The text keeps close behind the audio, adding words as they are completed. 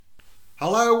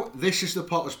Hello, this is the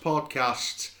Potters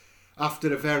Podcast.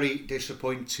 After a very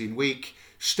disappointing week,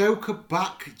 Stoke are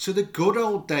back to the good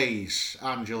old days,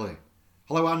 Angela.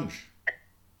 Hello, Ange.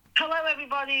 Hello,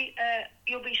 everybody.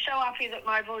 You'll be so happy that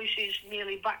my voice is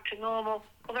nearly back to normal,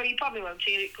 although you probably won't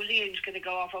hear it because Ian's going to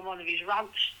go off on one of his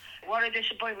rants. What a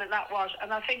disappointment that was.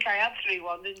 And I think I had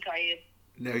 3-1, didn't I, Ian?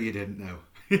 No, you didn't, no.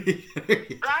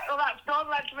 Right, well, that's done.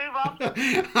 Let's move on.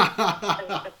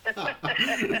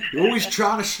 You're always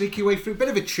trying to sneak your way through. Bit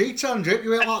of a cheat, Andrew.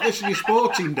 You ain't like this in your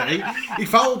sporting day. You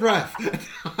fouled, ref. You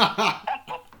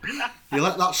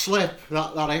let that slip.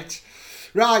 That it.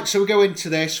 Right, so we go into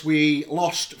this. We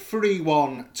lost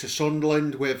 3-1 to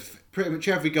Sunderland with pretty much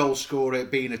every goal scorer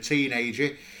being a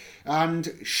teenager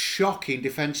and shocking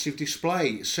defensive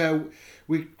display. So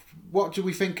what do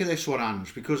we think of this one,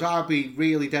 Ange? Because I'd be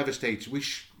really devastated.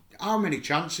 How many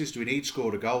chances do we need to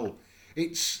score a goal?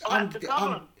 It's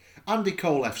Andy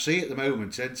Cole FC at the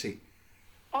moment, isn't he?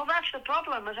 Well, that's the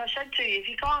problem. As I said to you, if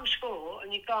you can't score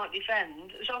and you can't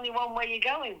defend, there's only one way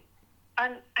you're going.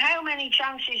 And how many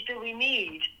chances do we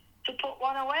need to put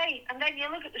one away? And then you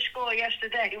look at the score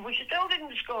yesterday, and we still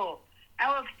didn't score.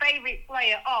 Our favourite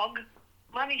player, Og,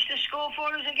 managed to score for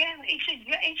us again.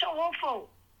 It's awful.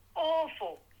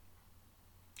 Awful.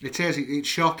 It is. It's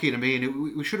shocking. I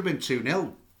mean, we should have been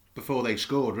 2-0 before they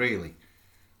scored, really.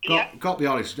 Got to be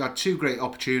honest, we had two great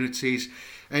opportunities.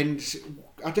 And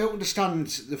I don't understand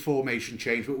the formation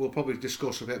change, but we'll probably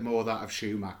discuss a bit more of that of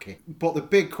Schumacher. But the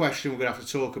big question we're going to have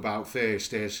to talk about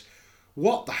first is,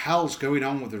 what the hell's going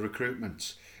on with the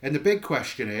recruitment? And the big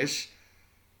question is,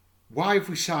 why have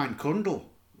we signed Kundal?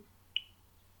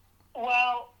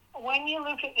 Well, when you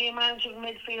look at the amount of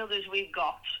midfielders we've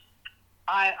got,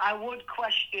 I would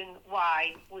question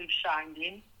why we've signed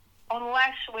him,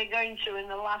 unless we're going to, in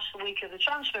the last week of the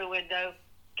transfer window,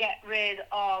 get rid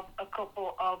of a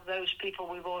couple of those people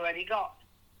we've already got.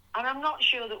 And I'm not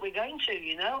sure that we're going to,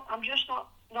 you know. I'm just not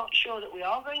sure that we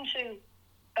are going to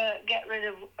get rid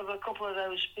of a couple of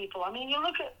those people. I mean, you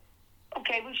look at,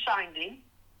 okay, we've signed him,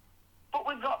 but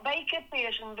we've got Baker,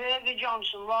 Pearson, Berger,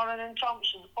 Johnson, Lauren and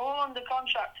Thompson all under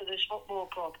contract to this football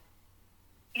club.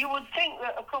 You would think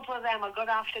that a couple of them are going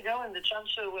to have to go in the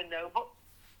transfer window, but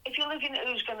if you're looking at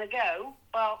who's going to go,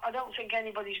 well, I don't think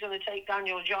anybody's going to take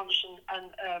Daniel Johnson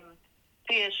and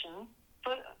Pearson,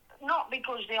 but not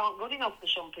because they aren't good enough for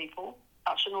some people.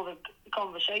 That's another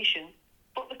conversation.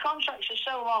 But the contracts are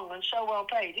so long and so well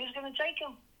paid. Who's going to take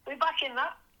them? We're back in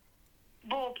that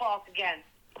ballpark again.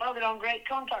 Well, they're on great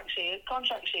contracts here.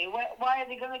 Why are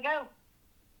they going to go?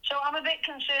 So I'm a bit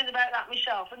concerned about that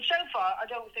myself. And so far, I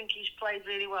don't think he's played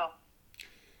really well.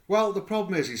 Well, the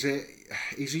problem is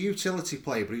he's a utility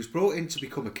player, but he's brought in to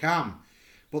become a cam.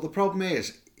 But the problem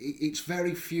is, it's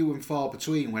very few and far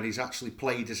between when he's actually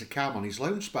played as a cam on his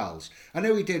loan spells. I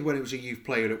know he did when he was a youth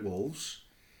player at Wolves,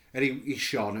 and he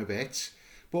shone a bit.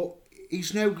 But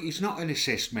he's not an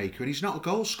assist maker, and he's not a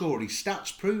goal scorer. His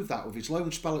stats prove that with his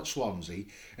loan spell at Swansea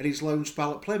and his loan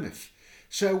spell at Plymouth.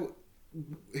 So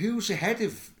who's ahead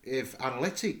of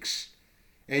analytics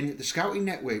in the scouting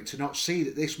network to not see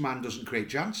that this man doesn't create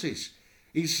chances?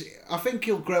 I think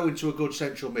he'll grow into a good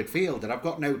central midfielder. I've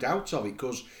got no doubt of it,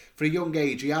 because for a young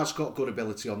age he has got good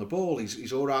ability on the ball.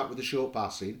 He's all right with the short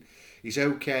passing. He's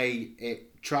okay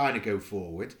at trying to go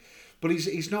forward, but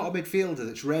he's not a midfielder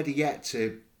that's ready yet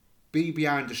to be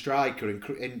behind a striker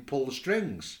and pull the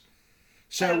strings.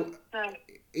 So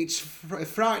it's a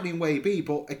frightening way be,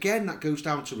 but again, that goes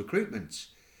down to recruitment.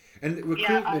 And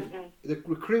the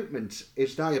recruitment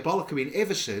is diabolical. I mean,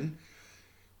 Iverson,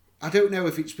 I don't know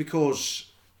if it's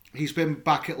because he's been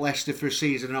back at Leicester for a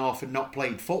season and a half and not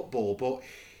played football, but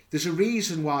there's a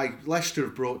reason why Leicester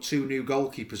have brought 2 new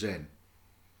goalkeepers in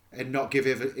and not give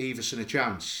Iverson a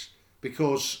chance,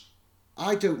 because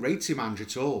I don't rate him, Ange,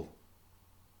 at all.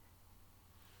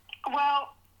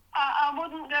 Well, I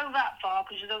wouldn't go that far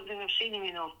because I don't think I've seen him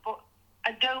enough, but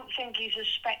I don't think he's a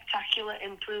spectacular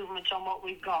improvement on what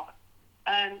we've got.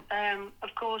 And,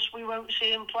 of course, we won't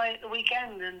see him play at the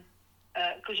weekend, and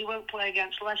because he won't play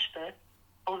against Leicester,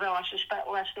 although I suspect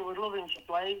Leicester would love him to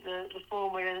play, the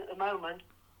form we're in at the moment.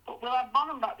 But we'll have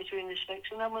Bonham back between the sticks,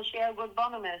 and then we'll see how good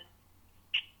Bonham is.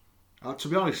 To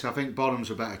be honest, I think Bonham's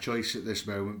a better choice at this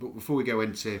moment. But before we go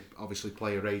into, obviously,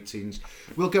 player ratings,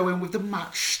 we'll go in with the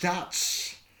match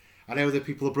stats. I know that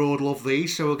people abroad love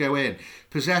these, so we'll go in.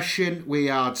 Possession, we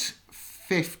had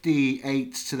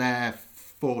 58 to their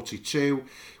 42.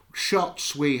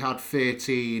 Shots, we had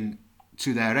 13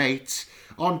 to their 8.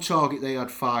 On target, they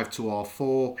had 5 to our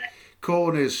 4.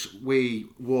 Corners, we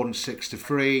won 6 to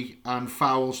 3. And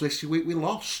fouls, this week we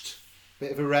lost.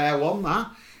 Bit of a rare one,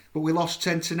 that. But we lost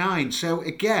 10 to 9. So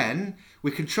again,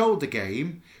 We controlled the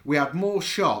game. We had more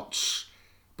shots,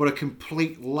 but a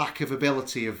complete lack of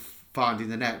ability of finding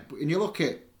the net. And you look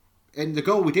at, and the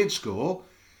goal we did score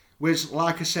was,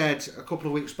 like I said a couple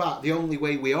of weeks back, the only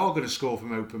way we are going to score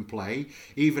from open play,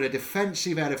 either a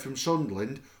defensive error from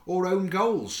Sunderland or own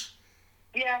goals.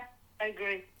 Yeah, I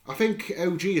agree. I think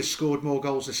OG has scored more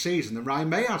goals this season than Ryan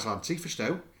May has, hasn't he, for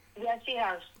Stoke? Yes, he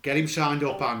has. Get him signed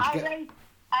up, and I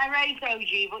rate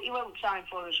OG, but he won't sign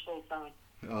for us full time.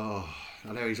 Oh,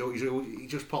 I know, he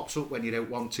just pops up when you don't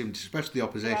want him, especially the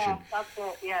opposition. Yeah, that's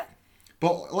it, yeah.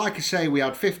 But like I say, we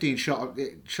had 15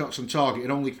 shots on target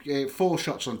and only 4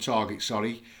 shots on target,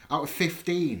 out of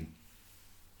 15.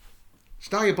 It's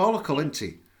diabolical, isn't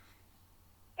it?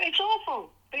 It's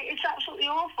awful. It's absolutely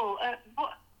awful.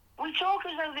 But we talk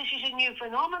as though this is a new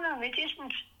phenomenon. It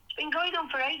isn't. It's been going on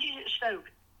for ages at Stoke.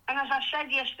 And as I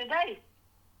said yesterday,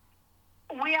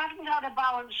 we haven't had a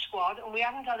balanced squad and we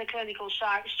haven't had a clinical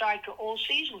striker all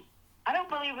season. I don't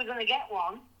believe we're going to get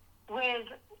one with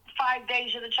 5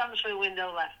 days of the transfer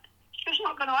window left. It's just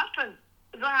not going to happen.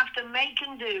 We're going to have to make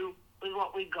and do with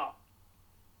what we've got.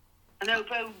 And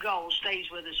hope own goal stays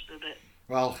with us for a bit.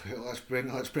 Well, let's bring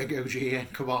OG in.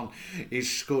 Come on, he's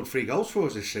scored 3 goals for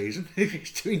us this season.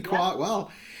 He's doing quite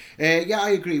well. Yeah,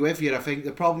 I agree with you. I think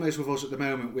the problem is with us at the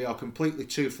moment, we are completely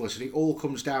toothless, and it all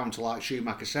comes down to, like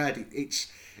Schumacher said, it's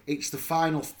the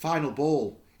final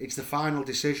ball. It's the final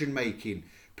decision making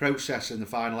process in the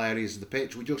final areas of the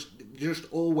pitch. We just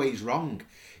always wrong.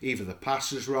 Either the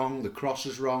pass is wrong, the cross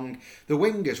is wrong. The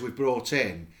wingers we've brought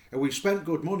in, and we've spent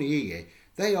good money here,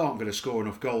 they aren't going to score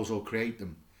enough goals or create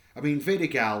them. I mean,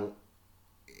 Vidigal,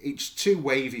 it's too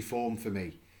wavy form for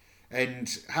me. And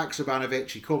Haksabanovic,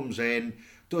 he comes in,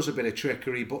 does a bit of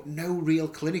trickery, but no real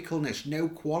clinicalness, no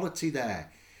quality there.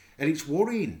 And it's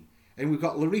worrying. And we've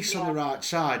got Lloris on the right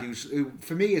side, who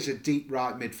for me is a deep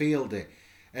right midfielder.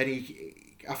 And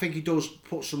I think he does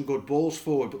put some good balls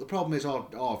forward, but the problem is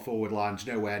our forward line's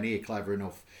nowhere near clever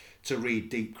enough to read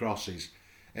deep crosses.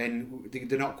 And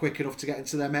they're not quick enough to get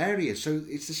into them areas. So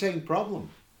it's the same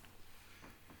problem.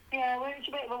 Yeah, well, it's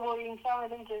a bit of a worrying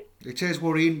sign, isn't it? It is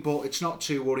worrying, but it's not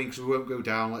too worrying because we won't go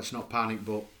down. Let's not panic,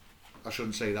 but I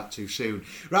shouldn't say that too soon.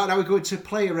 Right, now we go into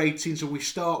player ratings and we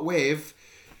start with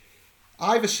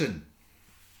Iverson.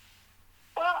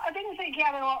 Well, I didn't think he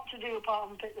had a lot to do apart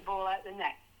from pick the ball out the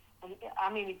net.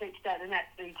 I mean, he picked it out the net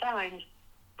 3 times.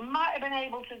 Might have been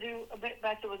able to do a bit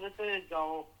better with the 3rd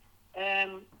goal.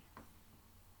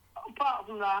 Apart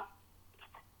from that,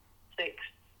 6.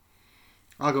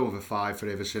 I'll go with a 5 for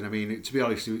Iverson. I mean, to be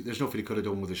honest, there's nothing he could have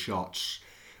done with the shots.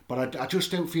 But I just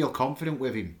don't feel confident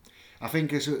with him. I think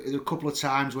there's a couple of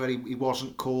times where he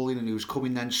wasn't calling and he was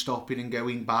coming then stopping and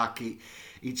going back.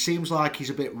 It seems like he's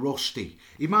a bit rusty.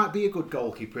 He might be a good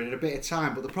goalkeeper in a bit of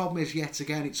time, but the problem is, yet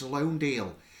again, it's a loan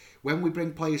deal. When we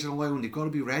bring players on loan, they've got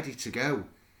to be ready to go.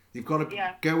 They've got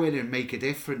to go in and make a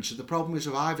difference. And the problem is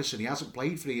with Iverson, he hasn't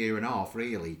played for a year and a half,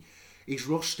 really. He's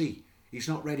rusty. He's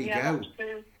not ready to go.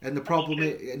 And the problem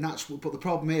but the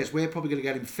problem is we're probably going to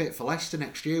get him fit for Leicester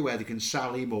next year, where they can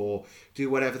sell him or do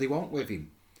whatever they want with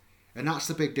him. And that's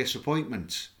the big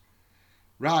disappointment.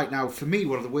 Right, now, for me,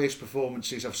 one of the worst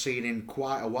performances I've seen in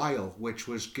quite a while, which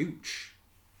was Gooch.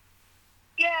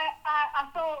 Yeah, I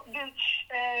thought Gooch,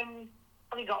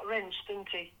 he got rinsed, didn't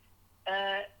he?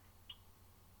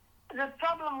 The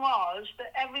problem was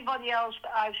that everybody else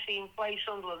that I've seen play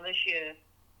Sunderland this year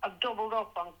have doubled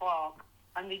up on Clark,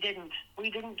 and they didn't.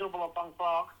 We didn't double up on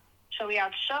Clark, so he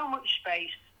had so much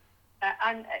space,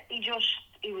 and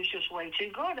he was just way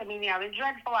too good. I mean, he had a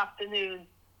dreadful afternoon,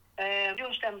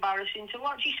 just embarrassing to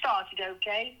watch. He started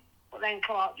okay, but then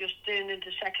Clark just turned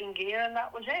into second gear, and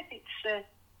that was it.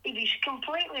 He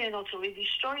completely and utterly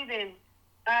destroyed him.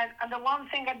 And the one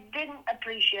thing I didn't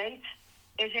appreciate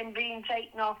is him being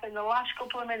taken off in the last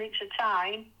couple of minutes of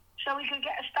time so he could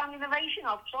get a standing ovation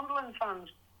off Sunderland fans.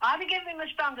 I'd have given him a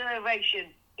standing ovation.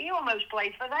 He almost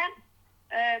played for them.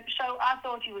 So I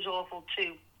thought he was awful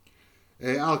too.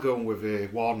 I'll go on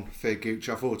with 1 for Gooch.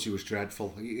 I thought he was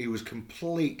dreadful. He was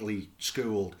completely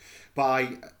schooled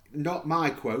by, not my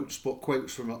quotes, but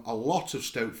quotes from a lot of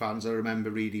Stoke fans I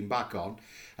remember reading back on.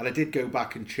 And I did go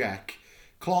back and check.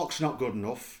 Clark's not good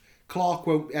enough. Clark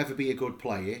won't ever be a good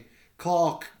player.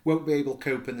 Clark won't be able to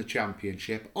cope in the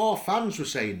Championship. Our fans were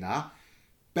saying that.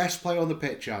 Best player on the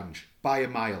pitch, Ange, by a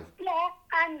mile. Yeah,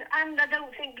 and I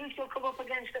don't think Gooch will come up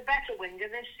against a better winger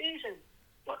this season.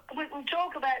 But we can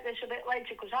talk about this a bit later,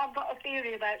 because I've got a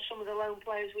theory about some of the loan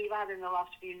players we've had in the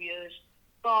last few years,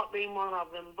 Clark being one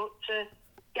of them. But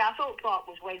Yeah, I thought Clark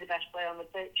was way the best player on the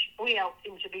pitch. We helped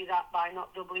him to be that by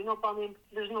not doubling up on him.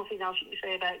 There's nothing else you can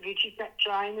say about Gucci. He kept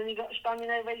trying and he got a standing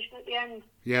ovation at the end.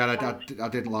 Yeah, I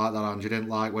didn't like that, Ange. I didn't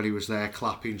like when he was there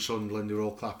clapping Sunderland. They were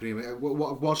all clapping him.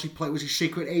 What was he playing? Was he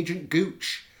secret agent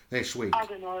Gooch this week? I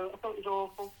don't know. I thought it was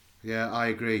awful. Yeah, I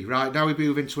agree. Right, now we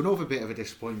move into another bit of a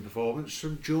disappointing performance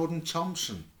from Jordan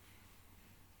Thompson.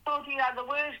 I thought he had the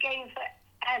worst game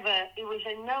forever. He was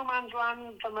in no man's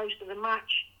land for most of the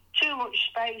match. Too much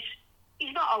space.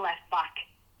 He's not a left back.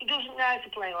 He doesn't know how to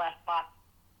play left back.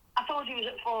 I thought he was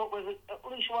at fault with at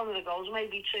least one of the goals,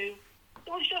 maybe two.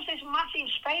 There was just this massive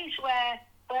space where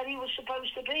he was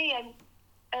supposed to be,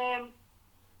 and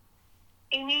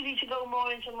he needed to go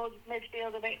more into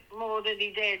midfield a bit more than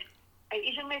he did.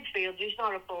 He's a midfielder, he's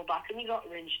not a full-back, and he got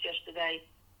rinsed yesterday.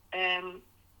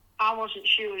 I wasn't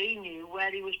sure he knew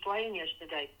where he was playing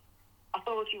yesterday. I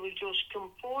thought he was just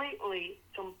completely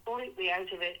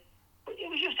out of it. But it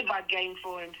was just a bad game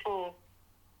for him, 4.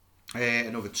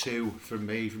 Another 2 from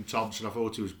me, from Thompson. I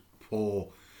thought he was poor.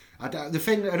 The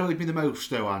thing that annoyed me the most,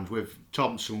 though, and with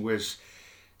Thompson was,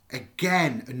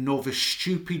 again, another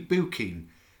stupid booking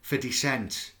for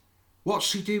dissent.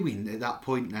 What's he doing at that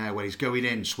point now where he's going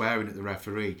in swearing at the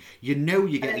referee? You know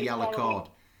you get a yellow card.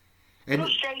 And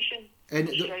Frustration.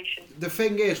 The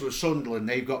thing is with Sunderland,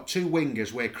 they've got 2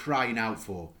 wingers we're crying out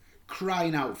for.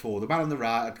 The man on the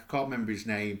right, I can't remember his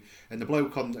name, and the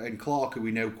bloke and Clark, who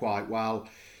we know quite well,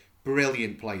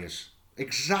 brilliant players.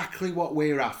 Exactly what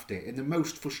we're after. And the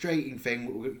most frustrating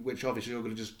thing, which obviously we're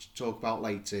going to just talk about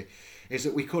later, is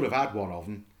that we could have had one of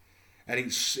them. And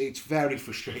it's very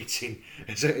frustrating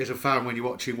as a fan when you're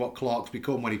watching what Clark's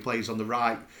become when he plays on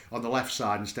the left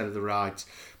side instead of the right.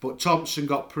 But Thompson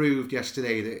got proved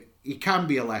yesterday that he can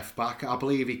be a left back. I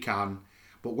believe he can.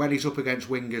 But when he's up against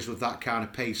wingers with that kind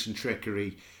of pace and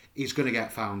trickery, he's going to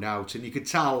get found out. And you could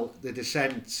tell the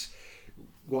dissent,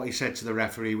 what he said to the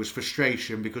referee was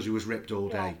frustration because he was ripped all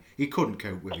day. He couldn't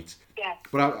cope with it. Yeah.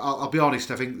 But I'll be honest,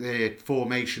 I think the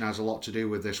formation has a lot to do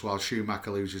with this, while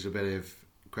Schumacher loses a bit of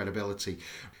credibility.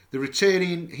 The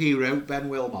returning hero, Ben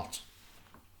Wilmot.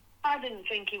 I didn't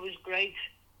think he was great.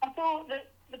 I thought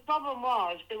that the problem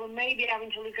was they were maybe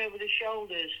having to look over the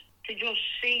shoulders to just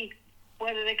see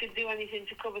whether they could do anything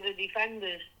to cover the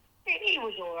defenders. He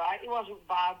was all right. He wasn't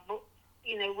bad, but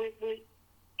you know,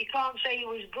 you can't say he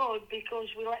was good because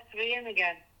we let 3 in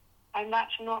again, and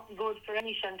that's not good for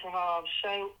any centre halves. So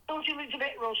I thought he looked a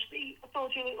bit rusty. I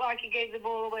thought he looked like he gave the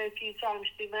ball away a few times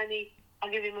too many.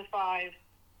 I'll give him a 5.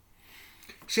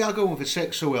 See, I'll go on for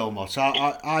 6 for Wilmot.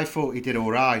 I thought he did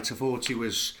all right. I thought he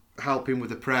was helping with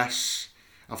the press.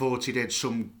 I thought he did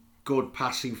some good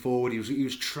passing forward. He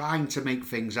was trying to make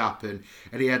things happen,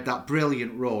 and he had that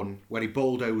brilliant run where he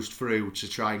bulldozed through to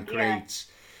try and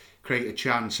create a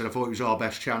chance, and I thought it was our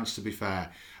best chance, to be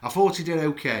fair. I thought he did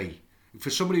okay. For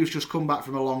somebody who's just come back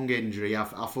from a long injury, I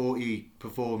thought he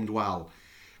performed well.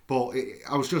 But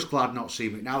I was just glad not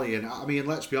seeing McNally. And I mean,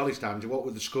 let's be honest, Andrew, what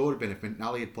would the score have been if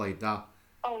McNally had played that?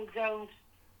 Oh, don't.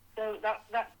 So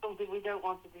that's something we don't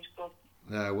want to discuss.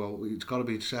 Yeah, well, it's got to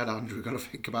be said, Andrew. We've got to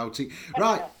think about it.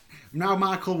 Right, now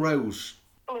Michael Rose.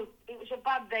 Oh, it was a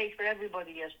bad day for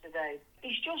everybody yesterday.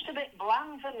 He's just a bit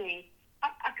bland for me. I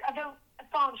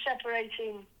can't separate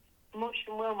him much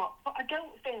from Wilmot, but I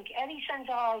don't think any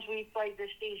centre halves we've played this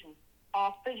season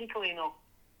are physical enough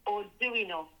or do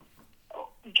enough, or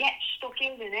get stuck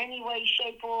in any way,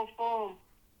 shape or form.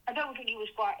 I don't think he was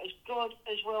quite as good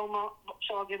as Wilmot,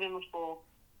 so I'll give him a 4.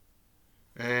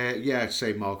 Yeah,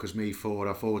 same mark as me, 4.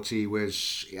 I thought he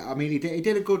was... I mean, he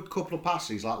did a good couple of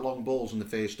passes, like long balls in the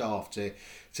first half to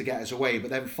get us away, but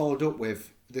then followed up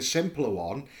with the simpler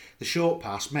one, the short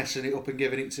pass, messing it up and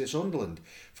giving it to Sunderland.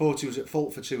 Thought he was at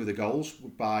fault for 2 of the goals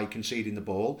by conceding the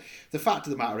ball. The fact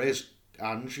of the matter is,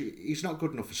 Ange, he's not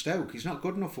good enough for Stoke. He's not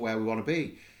good enough for where we want to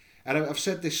be. And I've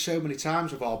said this so many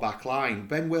times with our back line.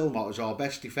 Ben Wilmot is our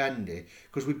best defender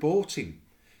because we bought him.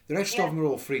 The rest of them are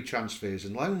all free transfers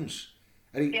and loans.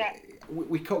 And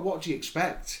what do you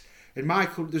expect? And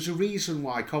Michael, there's a reason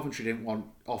why Coventry didn't want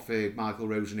offer Michael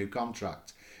Rose a new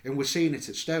contract, and we're seeing it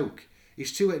at Stoke.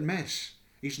 He's too hit and miss.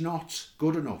 He's not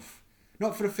good enough.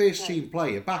 Not for a first team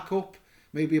player. Backup,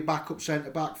 maybe a backup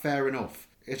centre back, fair enough.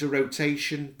 As a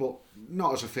rotation, but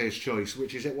not as a first choice,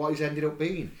 which is what he's ended up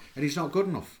being. And he's not good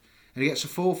enough. And he gets a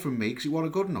 4 from me because he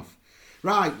wasn't good enough.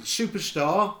 Right,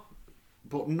 superstar,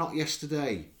 but not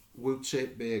yesterday.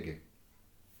 Wout Berger.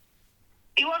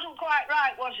 He wasn't quite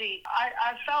right, was he?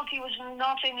 I felt he was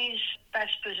not in his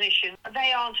best position.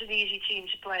 They aren't an easy team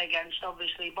to play against,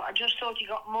 obviously, but I just thought he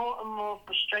got more and more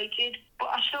frustrated. But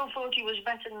I still thought he was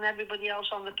better than everybody else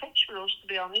on the pitch for us, to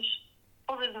be honest.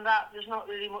 Other than that, there's not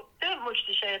really much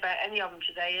to say about any of them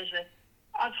today, is there?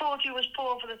 I thought he was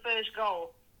poor for the first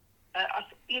goal.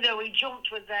 He jumped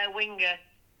with their winger,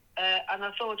 and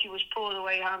I thought he was poor the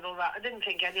way he handled that. I didn't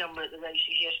think any of them were at the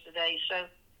races yesterday, so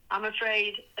I'm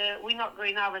afraid we're not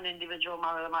going to have an individual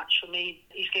man of the match for me.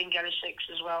 He's going to get a 6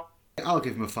 as well. I'll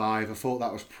give him a 5. I thought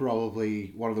that was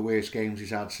probably one of the worst games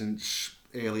he's had since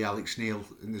early Alex Neil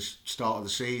in the start of the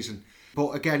season.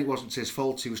 But again, it wasn't his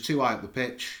fault. He was too high up the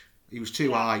pitch. He was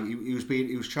too high. He was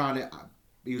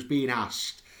being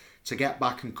asked to get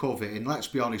back and cover it. And let's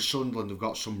be honest, Sunderland have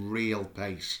got some real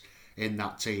pace in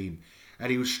that team, and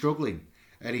he was struggling.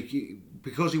 And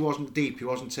because he wasn't deep, he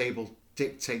wasn't able to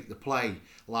dictate the play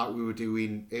like we were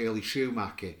doing early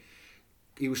Schumacher.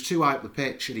 He was too high up the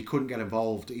pitch and he couldn't get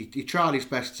involved. He tried his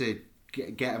best to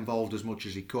get involved as much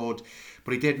as he could,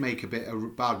 but he did make a bit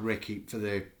of bad ricky for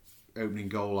the opening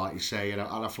goal, like you say, and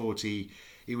I thought he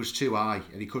was too high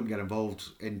and he couldn't get involved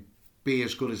and be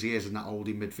as good as he is in that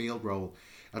holding midfield role.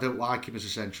 I don't like him as a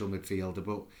central midfielder,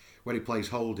 but when he plays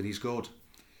holding, he's good.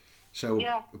 So,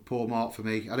 a poor mark for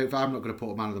me. I'm not going to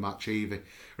put a man of the match either.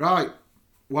 Right,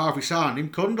 why have we signed him?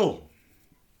 Kundal.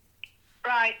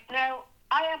 Right, now,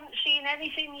 I haven't seen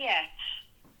anything yet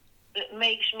that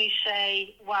makes me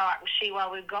say, wow, I can see why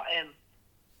we've got him.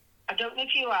 I don't know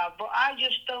if you have, but I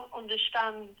just don't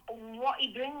understand what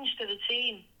he brings to the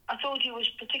team. I thought he was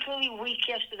particularly weak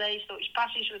yesterday, so his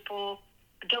passes were poor.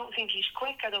 I don't think he's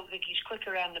quick. I don't think he's quick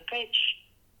around the pitch.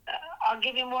 I'll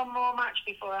give him one more match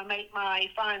before I make my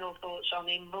final thoughts on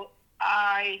him, but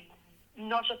I'm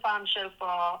not a fan so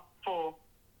far. 4.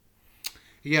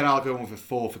 Yeah, I'll go on for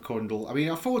 4 for Kundal. I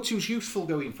mean, I thought he was useful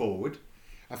going forward.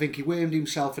 I think he wormed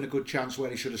himself in a good chance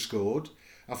where he should have scored.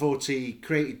 I thought he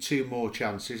created 2 more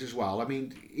chances as well. I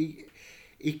mean,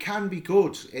 he can be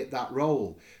good at that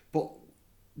role, but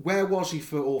where was he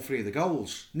for all 3 of the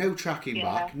goals? No tracking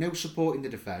back, no supporting the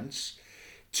defence,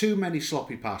 too many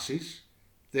sloppy passes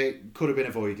that could have been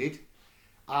avoided.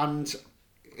 And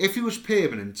if he was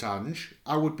permanent, Ange,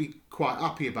 I would be quite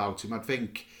happy about him. I'd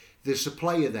think there's a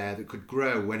player there that could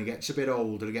grow when he gets a bit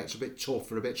older, he gets a bit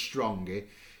tougher, a bit stronger.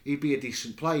 He'd be a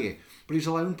decent player. But he's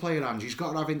a lone player, Ange. He's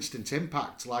got to have instant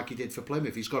impact like he did for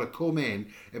Plymouth. He's got to come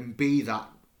in and be that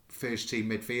first team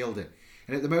midfielder.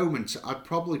 And at the moment, I'd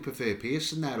probably prefer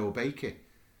Pearson there or Baker.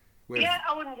 Yeah,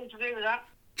 I wouldn't disagree with that.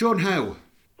 John Howe.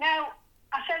 Now,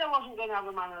 I said I wasn't going to have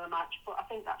a man of the match, but I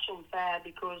think that's unfair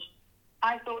because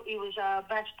I thought he was our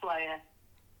best player.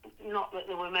 Not that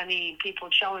there were many people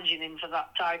challenging him for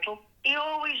that title. He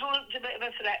always looked a bit of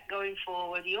a threat going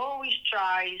forward. He always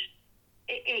tries.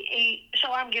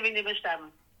 So I'm giving him a 7.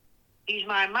 He's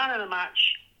my man of the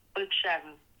match with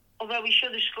 7. Although he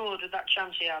should have scored with that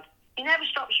chance he had. He never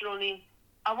stops running.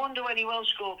 I wonder when he will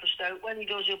score for Stoke. When he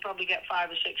does, he'll probably get 5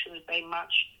 or 6 in the same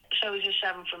match. So he's a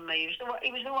 7 from me.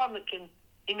 He was the one that can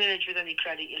emerge with any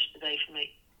credit yesterday for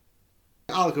me.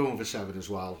 I'll go on for 7 as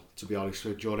well, to be honest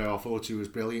with Johnny. I thought he was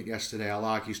brilliant yesterday. I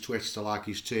like his twists, I like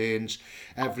his turns.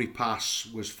 Every pass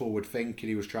was forward thinking.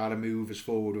 He was trying to move us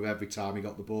forward with every time he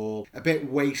got the ball. A bit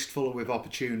wasteful with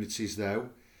opportunities though,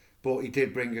 but he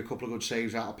did bring a couple of good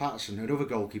saves out of Patterson. Another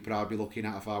goalkeeper I'd be looking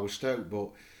at if I was Stoke, but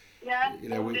yeah, I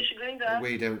don't disagree there.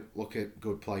 We don't look at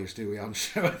good players, do we, Anne?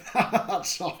 So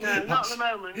that's off. No, not at the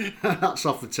moment. That's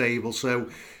off the table. So,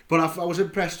 but I was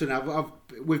impressed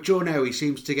with John Howe. He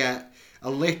seems to get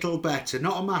a little better,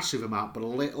 not a massive amount, but a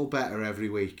little better every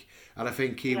week. And I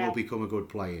think he will become a good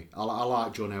player. I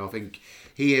like John Howe. I think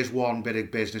he is one bit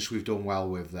of business we've done well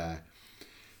with there.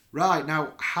 Right,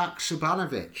 now,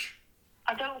 Haksabanovic.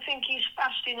 I don't think he's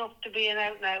fast enough to be an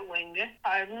out-and-out winger.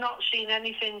 I've not seen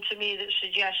anything to me that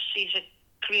suggests he's a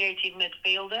creative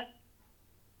midfielder.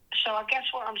 So I guess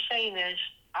what I'm saying is,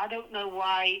 I don't know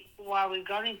why we've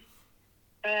got him.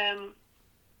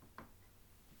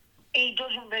 He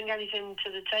doesn't bring anything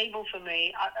to the table for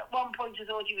me. At one point I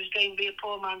thought he was going to be a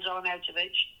poor man's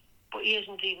Arnautovic, but he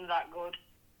isn't even that good.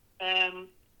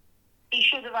 He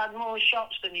should have had more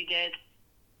shots than he did.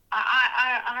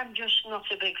 I'm just not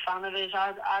a big fan of his.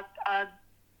 I'd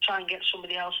try and get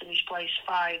somebody else in his place.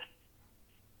 5.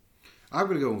 I'm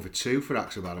going to go on for 2 for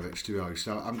Haksabanovic, to be honest.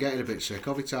 I'm getting a bit sick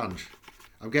of it, Ange.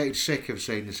 I'm getting sick of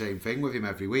saying the same thing with him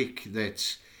every week,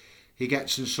 that he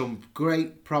gets in some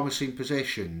great promising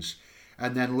positions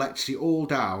and then lets it all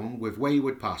down with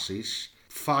wayward passes,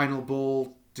 final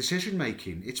ball decision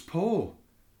making. It's poor.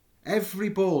 Every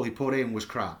ball he put in was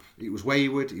crap. It was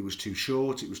wayward, it was too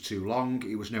short, it was too long,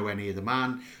 it was nowhere near the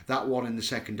man. That one in the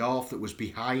second half that was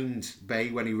behind Bay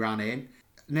when he ran in.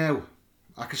 No,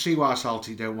 I can see why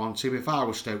Celtic don't want him. If I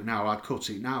was Stoke now, I'd cut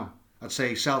it now. I'd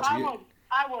say, Celtic...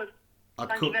 I would.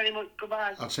 Thank you very much.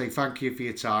 Goodbye. I'd say thank you for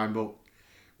your time, but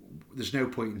there's no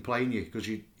point in playing you because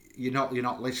you're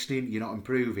not listening, you're not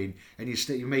improving, and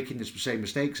you're making the same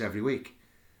mistakes every week.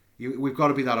 We've got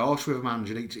to be that harsh with a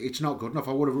manager. It's not good enough.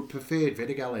 I would have preferred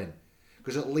Vidigal in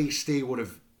because at least he would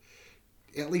have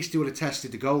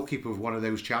tested the goalkeeper with one of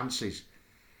those chances.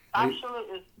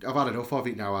 Absolutely. I've had enough of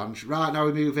it now, Ange. Right, now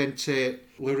we move into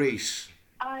Lloris.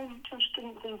 I just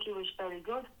didn't think he was very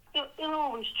good. He'll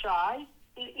always try.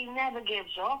 He never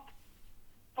gives up.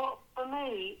 But for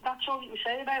me, that's all you can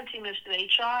say about him yesterday. He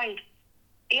tried.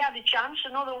 He had a chance.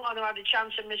 Another one who had a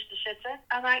chance and missed the sitter.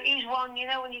 And he's one,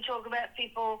 when you talk about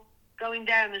people going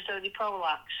down as though they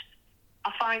prolapsed,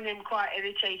 I find him quite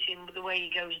irritating with the way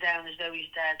he goes down as though he's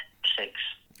dead. 6.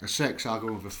 A 6. I'll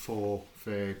go with a 4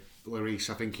 for Lloris.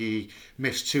 I think he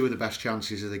missed 2 of the best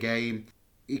chances of the game.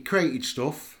 He created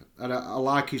stuff, and I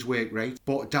like his work rate.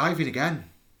 But diving again.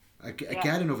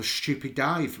 Again, another stupid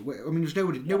dive. I mean, there's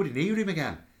nobody near him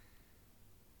again.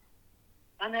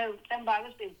 I know, it's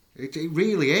embarrassing. It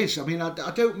really is. I mean,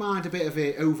 I don't mind a bit of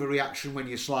an overreaction when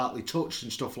you're slightly touched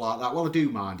and stuff like that. Well, I do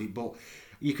mind it, but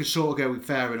you can sort of go,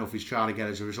 fair enough, he's trying to get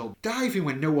as a result. Diving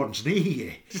when no one's near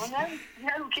you. Well,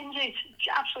 no, Kinsey, it's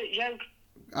an absolute joke.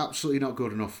 Absolutely not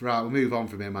good enough. Right, we'll move on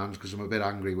from him, Hans, because I'm a bit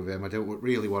angry with him. I don't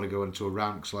really want to go into a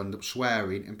rant because I'll end up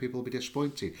swearing and people will be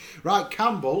disappointed. Right,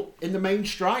 Campbell in the main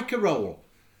striker role.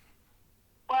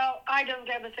 Well, I don't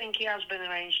ever think he has been a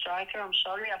main striker. I'm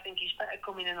sorry. I think he's better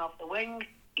coming in off the wing.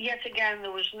 Yet again,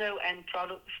 there was no end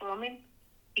product from him.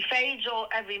 He fades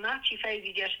every match. He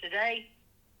faded yesterday.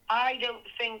 I don't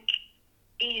think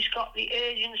he's got the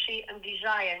urgency and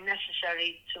desire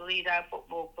necessary to lead our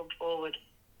football club forward.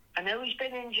 I know he's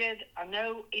been injured. I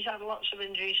know he's had lots of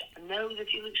injuries. I know that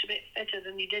he looks a bit fitter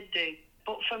than he did do.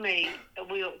 But for me,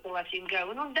 we ought to let him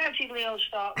go. And undoubtedly, he'll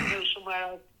start to go somewhere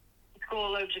else, score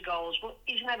loads of goals. But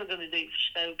he's never going to do it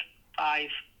for Stoke. 5.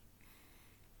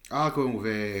 I'll go with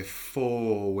a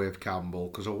 4 with Campbell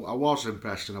because I was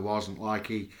impressed and I wasn't. Like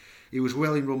he was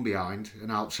willing run behind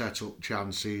and out set up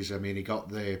chances. I mean, he got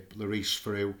the Lloris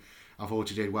through. I thought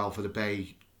he did well for the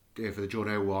Bay, for the John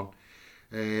O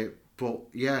one. But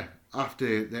yeah,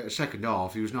 after the second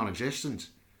half, he was non-existent.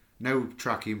 No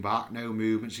tracking back, no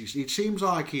movements. It seems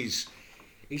like he's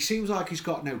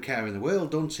got no care in the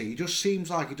world, doesn't he? He just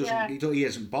seems like he doesn't. Yeah. He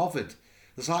isn't bothered.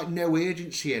 There's like no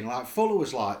urgency in. Like Fuller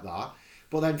was like that,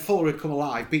 but then Fuller would come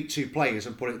alive, beat 2 players,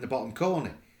 and put it in the bottom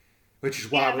corner, which is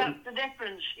why. Yeah, that's the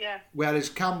difference. Yeah. Whereas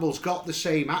Campbell's got the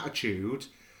same attitude,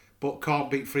 but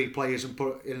can't beat 3 players and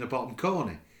put it in the bottom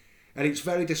corner. And it's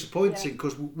very disappointing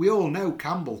because we all know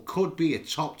Campbell could be a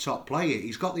top player.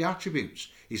 He's got the attributes.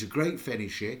 He's a great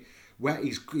finisher.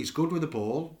 He's good with the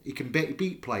ball. He can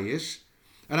beat players.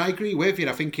 And I agree with you.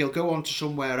 I think he'll go on to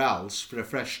somewhere else for a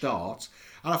fresh start.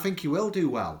 And I think he will do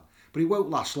well. But he won't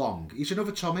last long. He's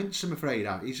another Tom Ince, I'm afraid.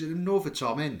 He's another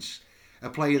Tom Ince. A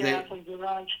player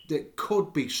that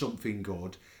could be something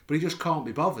good, but he just can't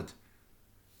be bothered.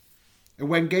 And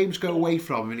when games go away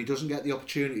from him and he doesn't get the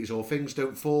opportunities or things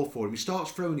don't fall for him, he starts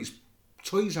throwing his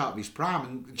toys out of his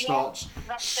pram and starts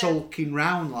sulking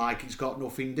round like he's got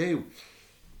nothing to do.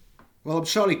 Well, I'm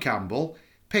sorry, Campbell.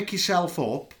 Pick yourself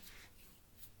up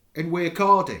and work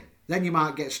harder. Then you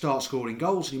might start scoring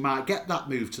goals and you might get that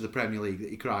move to the Premier League that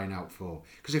you're crying out for.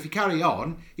 Because if you carry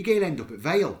on, you're going to end up at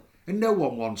Vale. And no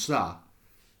one wants that.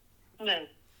 No.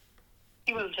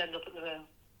 He won't end up at the Vale.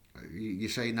 You're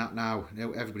saying that now.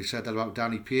 Everybody said that about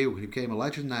Danny Pugh. He became a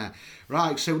legend there.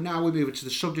 Right, so now we're moving to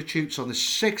the substitutes on the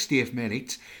 60th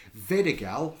minute.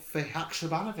 Vidigal for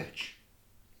Haksabanovic.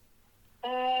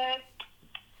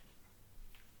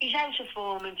 He's out of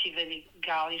form, isn't he,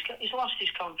 Vidigal? He's lost his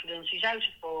confidence. He's out of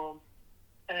form.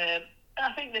 I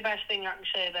think the best thing I can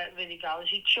say about Vidigal is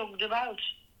he chugged about.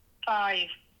 5.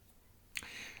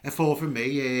 A 4 from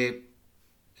me.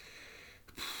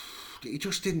 He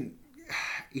just didn't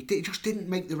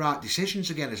make the right decisions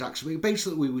again as actually.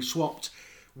 Basically, we swapped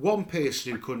one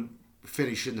person who couldn't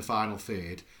finish in the final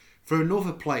third for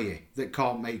another player that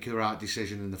can't make the right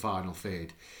decision in the final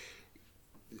third.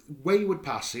 Wayward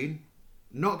passing,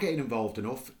 not getting involved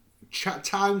enough.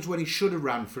 Times when he should have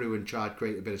ran through and tried to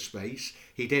create a bit of space,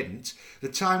 he didn't. The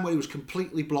time when he was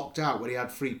completely blocked out, when he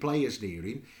had 3 players near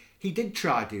him, he did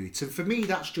try to do it. And for me,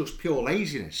 that's just pure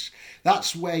laziness.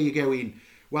 That's where you're going,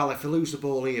 well, if I lose the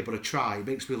ball here but I try, it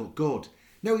makes me look good.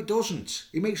 No, it doesn't.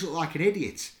 It makes you look like an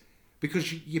idiot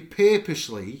because you're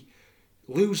purposely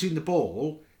losing the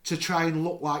ball to try and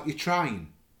look like you're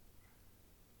trying.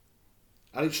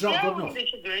 And it's not good enough. I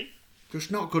disagree.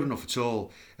 Just not good enough at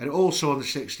all. And also on the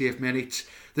 60th minute,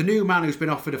 the new man who's been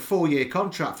offered a 4-year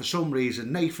contract for some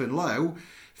reason, Nathan Lowe,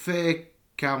 for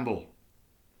Campbell.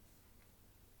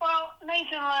 Well, Nathan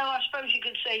Nathan Lowe, I suppose you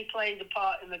could say he played a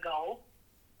part in the goal.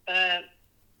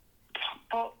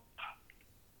 But,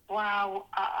 wow.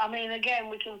 I mean, again,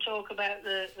 we can talk about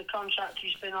the contract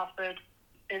he's been offered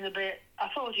in a bit. I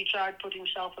thought he tried to put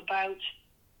himself about.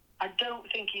 I don't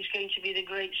think he's going to be the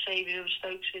great saviour of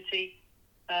Stoke City.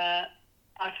 I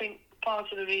think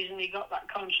part of the reason he got that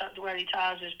contract where it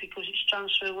has is because it's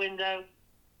transfer window,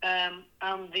 and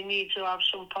they need to have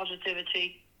some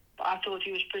positivity. But I thought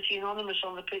he was pretty anonymous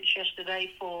on the pitch yesterday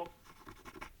for...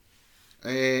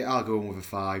 I'll go on with a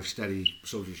 5, steady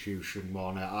substitution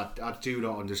one. I do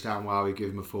not understand why we give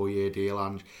him a 4-year deal,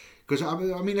 and because I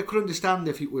mean I could understand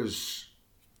if it was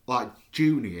like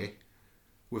Junior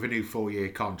with a new 4-year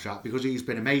contract, because he's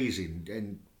been amazing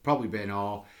and probably been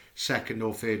our second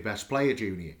or third best player,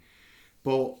 Junior.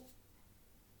 But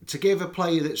to give a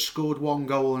player that scored 1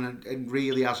 goal and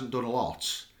really hasn't done a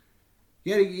lot,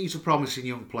 yeah, he's a promising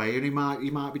young player and he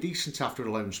might be decent after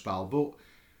a loan spell, but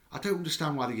I don't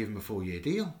understand why they give him a 4-year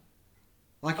deal.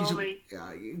 Like,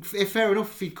 fair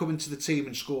enough if he'd come into the team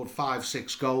and scored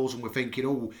 5-6 goals and we're thinking,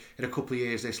 oh, in a couple of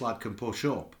years this lad can push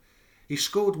up. He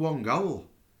scored 1 goal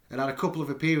and had a couple of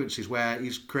appearances where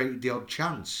he's created the odd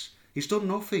chance. He's done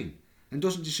nothing and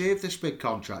doesn't deserve this big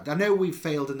contract. I know we've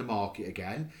failed in the market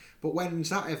again, but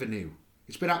when's that ever new?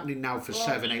 It's been happening now for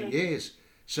 7-8 years.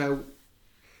 So,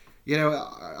 you know,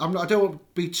 I don't want to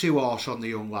be too harsh on the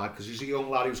young lad, because he's a young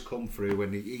lad who's come through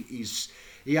and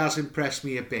he has impressed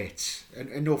me a bit,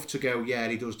 enough to go, yeah,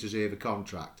 he does deserve a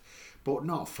contract, but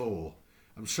not 4.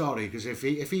 I'm sorry, because if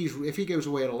he goes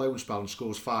away on a loan spell and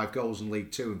scores 5 goals in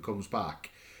League Two and comes back,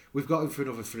 we've got him for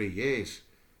another 3 years.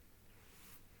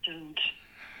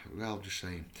 Well, I'm just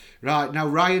saying. Right, now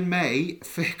Ryan May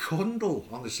for Cundle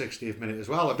on the 60th minute as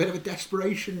well. A bit of a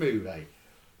desperation move, eh?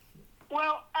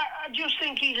 Well, I just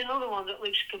think he's another one that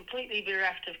looks completely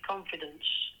bereft of confidence.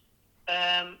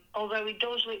 Although he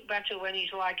does look better when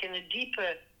he's like in a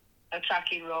deeper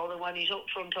attacking role than when he's up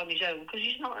front on his own, because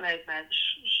he's not an out-and-out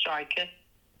striker.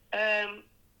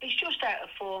 He's just out of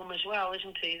form as well,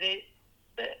 isn't he?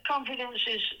 The confidence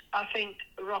is, I think,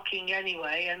 rocking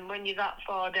anyway, and when you're that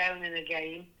far down in a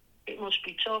game, it must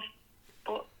be tough.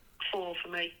 But 4 for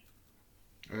me.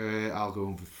 I'll go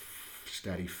on for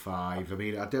steady 5. I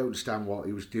mean, I don't understand what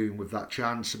he was doing with that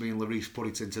chance. I mean, Lloris put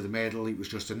it into the middle. It was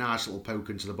just a nice little poke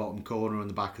into the bottom corner on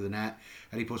the back of the net,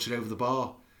 and he puts it over the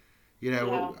bar. You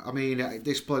know, yeah. I mean,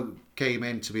 this bloke came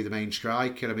in to be the main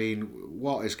striker. I mean,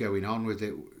 what is going on with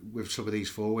it, with some of these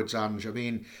forwards, Ange? I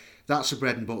mean, that's a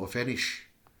bread and butter finish.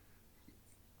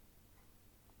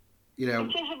 You know, it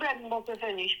is a bread and butter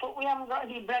finish, but we haven't got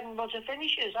any bread and butter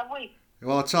finishes, have we?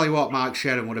 Well, I'll tell you what, Mark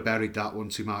Sherrin would have buried that one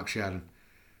to Mark Sherrin.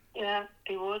 Yeah,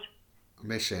 he would. I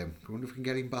miss him. I wonder if we can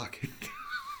get him back.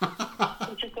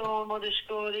 Peter Thorne would have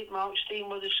scored it, Mark Steen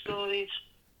would have scored it.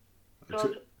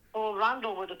 Or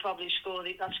Randall would have probably scored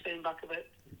it. That's going back a bit.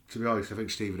 To be honest, I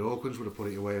think Stephen Hawkins would have put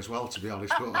it away as well, to be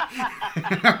honest.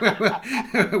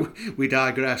 But we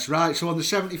digress. Right, so on the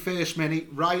 71st minute,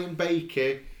 Ryan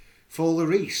Baker for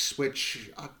Lloris,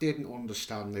 which I didn't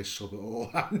understand this sub at all,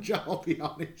 I'll be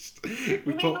honest.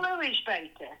 Lloris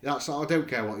Baker? I don't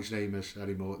care what his name is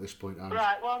anymore at this point. Ange.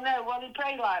 Right, well, he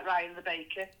played like Ryan the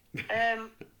Baker.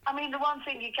 I mean, the one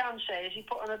thing you can say is he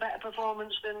put on a better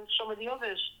performance than some of the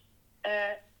others.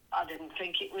 I didn't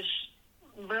think it was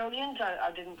brilliant.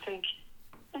 I didn't think...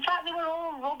 In fact, they were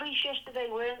all rubbish yesterday,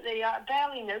 weren't they? I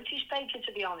barely noticed Baker,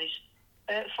 to be honest.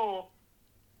 4.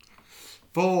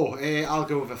 4. I'll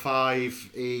go with a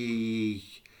 5. He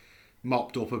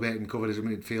mopped up a bit and covered his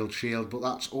midfield shield, but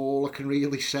that's all I can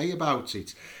really say about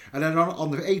it. And then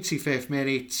on the 85th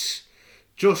minute,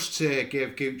 just to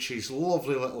give Gucci's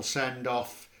lovely little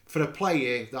send-off for a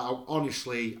player that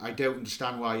I don't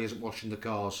understand why he isn't washing the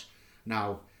cars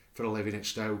now for a living at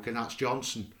Stoke, and that's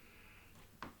Johnson.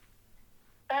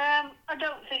 I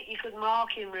don't think you could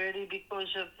mark him really because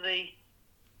of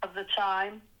the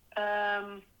time.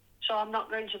 So I'm not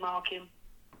going to mark him.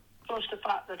 Plus the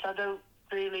fact that I don't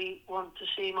really want to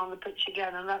see him on the pitch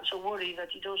again, and that's a worry that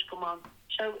he does come on.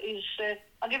 So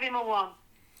I'll give him a 1.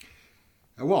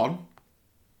 A 1?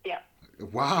 Yeah.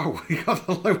 Wow, you got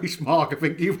the lowest mark I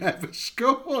think you've ever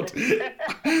scored.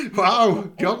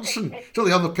 Wow, Johnson, it's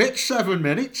only on the pitch 7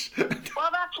 minutes. Well,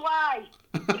 that's why.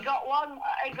 He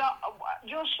got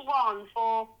just 1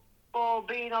 for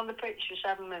being on the pitch for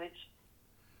 7 minutes.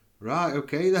 Right,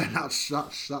 okay then,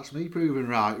 that's me proving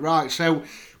right. Right, so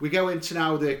we go into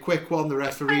now the quick one, the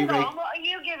referee... Hang on, what are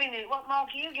you giving him? What mark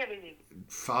are you giving him?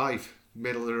 5,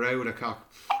 middle of the road, I can't...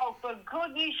 Oh, for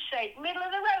goodness sake, middle of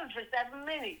the road for 7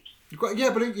 minutes?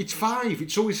 Yeah, but it's 5.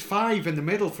 It's always 5 in the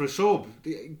middle for a sub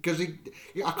because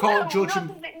I can't judge him.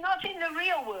 Not in the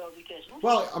real world, it isn't.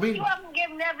 Well, I mean, you haven't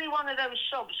given every one of those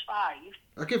subs 5.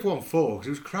 I give one 4 because it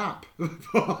was crap.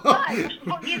 Right,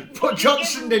 but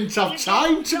Johnson didn't have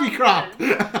time to be crap. He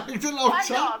didn't have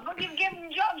time. But you've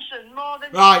given Johnson more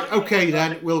than. Right, okay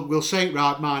then. We'll say it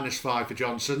right. -5 for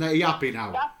Johnson. Are you happy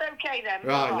now? That's okay then.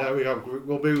 Right, there we go.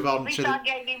 We'll move on At least to. I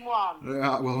gave him 1.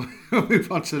 Right, we'll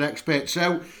move on to the next bit.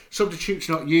 So, substitutes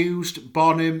not used: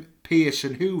 Bonham,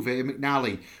 Pearson, Hoover, and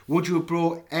McNally. Would you have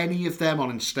brought any of them on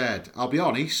instead? I'll be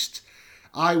honest.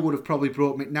 I would have probably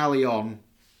brought McNally on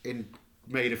and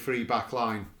made a free back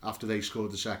line after they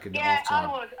scored the second at half time.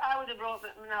 I would have brought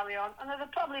McNally on, and I'd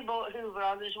have probably brought Hoover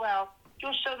on as well,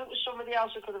 just so that was somebody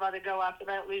else who could have had a go at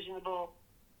without losing the ball.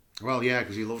 Well, yeah,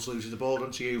 because he loves losing the ball,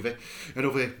 doesn't he, Hoover?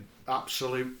 Another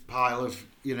absolute pile of,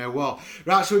 you know what.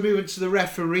 Right, so we're moving to the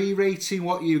referee rating.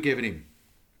 What are you giving him?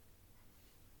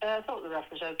 I thought the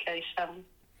ref was okay, 7.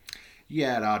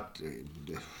 Yeah,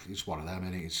 it's one of them,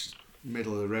 isn't it? It's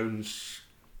middle of the rounds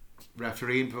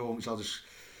refereeing performance. I'll just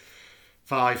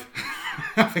 5.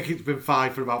 I think it's been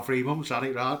 5 for about 3 months,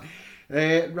 hasn't it? Right.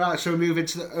 Right. So we move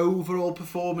into the overall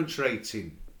performance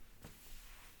rating.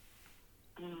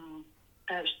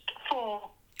 It's 4.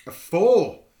 A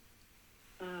 4.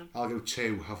 I'll go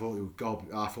 2. I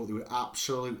thought they were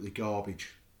absolutely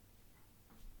garbage.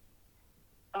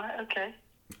 Right. Okay.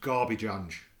 Garbage,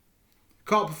 Ange.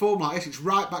 Can't perform like this. It's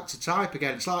right back to type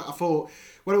again. It's like I thought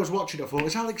when I was watching. I thought,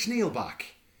 is Alex Neil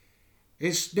back?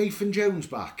 Is Nathan Jones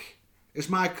back? Is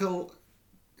Michael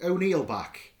O'Neill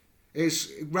back?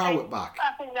 Is Rowett back?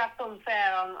 I think that's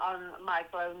unfair on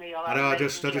Michael O'Neill. I know. I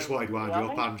just wanted to wind you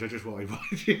up, Ange. I just wanted to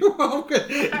wind you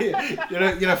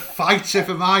up. You're a fighter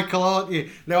for Michael, aren't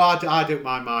you? No, I don't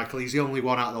mind Michael. He's the only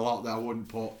one out of the lot that I wouldn't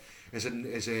put as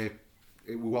a.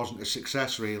 It wasn't a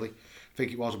success really. I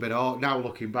think it was a bit hard. Now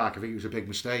looking back, I think it was a big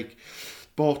mistake.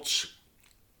 But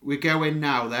we go in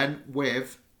now then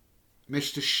with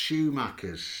Mr.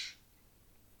 Schumacher's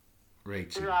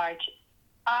rating. Right.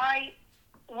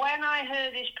 When I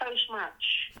heard his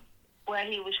post-match, where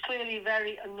he was clearly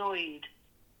very annoyed,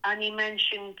 and he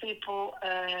mentioned people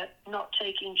not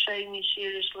taking training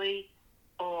seriously,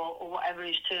 or whatever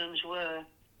his terms were,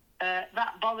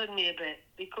 that bothered me a bit,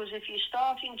 because if you're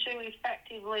starting to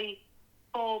effectively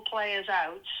call players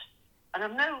out, and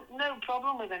I've no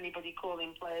problem with anybody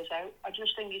calling players out, I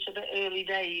just think it's a bit early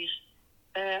days.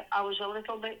 I was a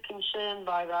little bit concerned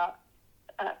by that,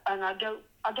 and I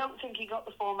don't think he got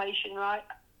the formation right.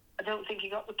 I don't think he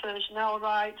got the personnel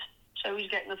right, so he's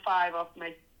getting a 5 off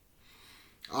me.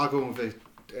 I'll go with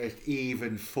an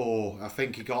even 4. I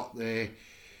think he got the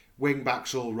wing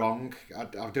backs all wrong. I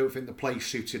don't think the play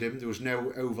suited him. There was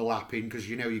no overlapping because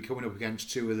you're coming up against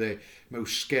 2 of the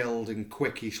most skilled and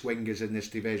quickest wingers in this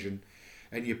division,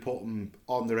 and you put them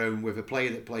on their own with a player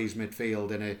that plays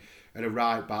midfield and a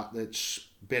right back that's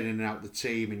been in and out of the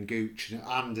team in Gooch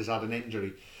and has had an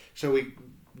injury. So we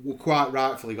quite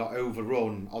rightfully got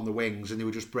overrun on the wings and they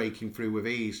were just breaking through with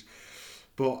ease.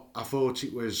 But I thought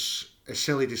it was a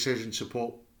silly decision to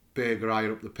put Berger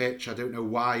higher up the pitch. I don't know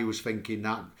why he was thinking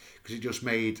that, because it just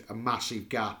made a massive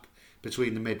gap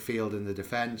between the midfield and the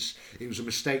defence. It was a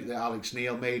mistake that Alex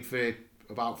Neil made for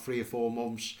about 3 or 4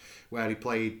 months, where he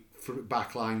played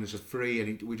back line as a 3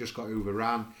 and we just got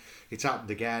overran. It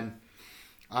happened again,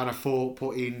 and I thought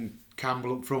putting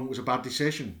Campbell up front was a bad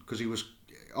decision, because he was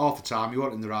half the time he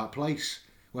wasn't in the right place.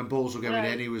 When balls were going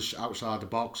in, he was outside the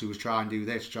box. He was trying to do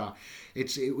this,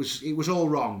 It was all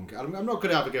wrong. I'm not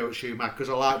going to have a go at Schumacher because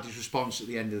I liked his response at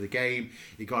the end of the game.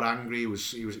 He got angry. He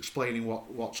was explaining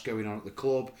what's going on at the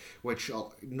club, which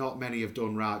not many have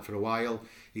done right for a while.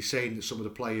 He's saying that some of the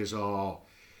players are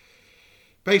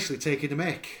basically taking the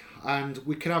mick, and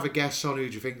we can have a guess on who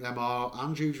do you think them are.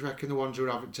 Andrew, do you reckon the ones who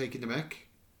haven't taken the mick?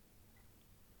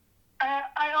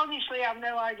 I honestly have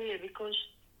no idea, because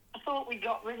I thought we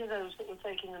got rid of those that were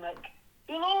taking the mick.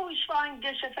 You'll always find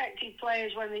disaffected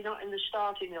players when they're not in the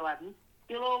starting 11.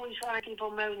 You'll always find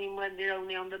people moaning when they're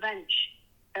only on the bench.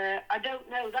 I don't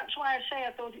know. That's why I say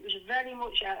I thought it was very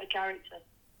much out of character.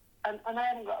 And I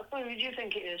haven't got a clue. Who do you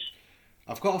think it is?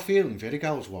 I've got a feeling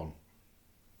Vidigal's one.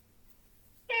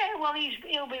 Yeah, well,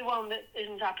 he'll be one that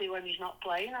isn't happy when he's not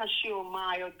playing. I'm sure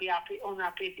Mai would be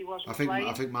unhappy if he wasn't playing.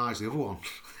 I think Mai's the other one.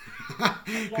 There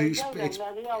we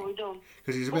are, we're done.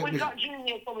 But we've got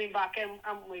Junior coming back,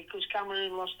 haven't we? Because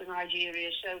Cameroon lost to Nigeria,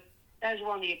 so there's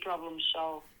one of your problems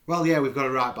solved. Well, yeah, we've got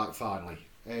a right back finally.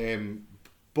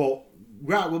 But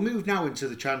right, we'll move now into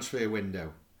the transfer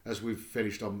window, as we've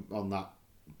finished on that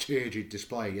turgid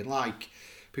display. And like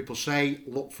people say,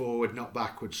 look forward, not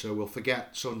backwards, so we'll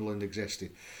forget Sunderland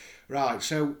existed. Right,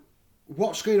 so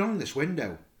what's going on in this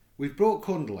window? We've brought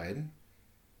Cundle in.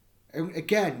 And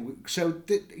again,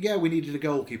 we needed a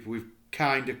goalkeeper. We've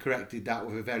kind of corrected that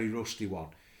with a very rusty one.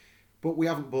 But we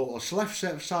haven't bought a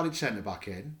left-sided centre-back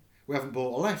in. We haven't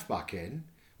bought a left-back in.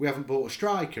 We haven't bought a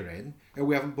striker in. And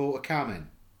we haven't bought a cam in.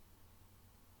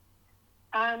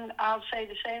 And I'll say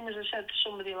the same as I said to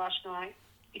somebody last night.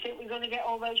 You think we're going to get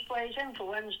all those players in for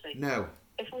Wednesday? No.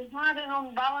 If we've had an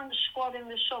unbalanced squad in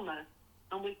the summer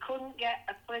and we couldn't get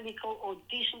a clinical or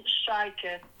decent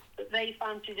striker that they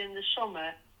fancied in the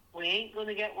summer, we ain't going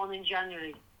to get one in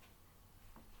January.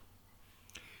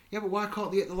 Yeah, but why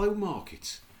can't they hit the loan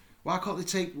market? Why can't they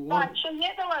take one? Right, so you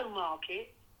hit the loan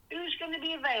market. Who's going to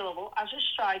be available as a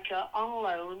striker on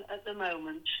loan at the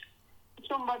moment?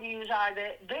 Somebody who's either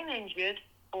been injured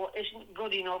or isn't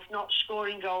good enough, not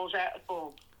scoring goals out of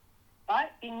form. Right?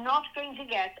 You're not going to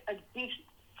get a decent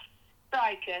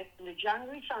striker in the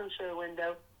January transfer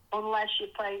window unless you're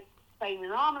playing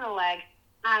an arm and a leg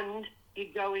and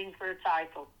you're going for a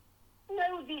title.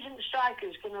 No decent striker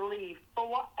is going to leave for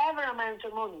whatever amount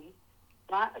of money,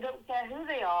 right? I don't care who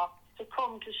they are, to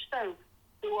come to Stoke,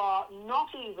 who are not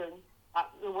even, at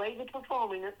the way they're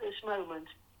performing at this moment,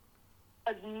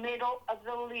 a middle of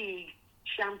the league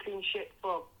championship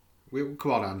club.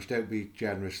 Come on, Ange, don't be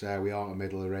generous there. We aren't a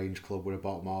middle of the range club, we're a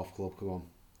bottom half club, come on.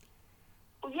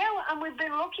 Well, yeah, and we've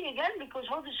been lucky again because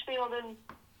Huddersfield and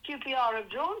QPR have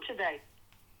drawn today.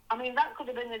 I mean, that could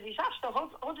have been a disaster.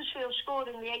 Huddersfield scored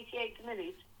in the 88th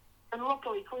minute, and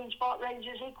luckily Queen's Park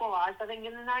Rangers equalised, I think,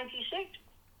 in the 96th.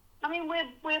 I mean,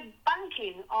 we're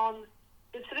banking on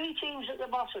the three teams at the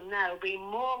bottom now being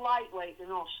more lightweight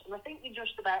than us, and I think we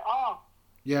just about are.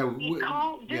 Yeah, you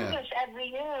can't do this every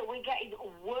year. We're getting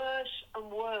worse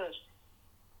and worse.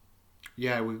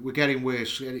 Yeah, we're getting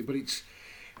worse, but it's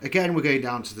again we're going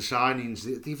down to the signings.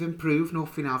 They've improved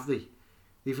nothing, have they?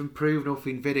 They've improved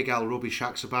nothing. Vidigal rubbish,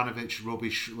 Haksabanovic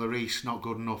rubbish, Lloris not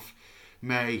good enough,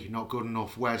 May not good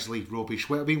enough, Wesley rubbish.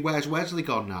 I mean, where's Wesley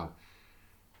gone now?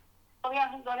 Well, he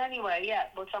hasn't gone anywhere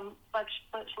yet, but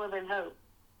let's live in hope.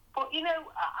 But you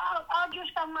know, I'll just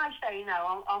have my say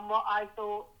now on what I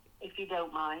thought, if you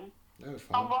don't mind. No, it's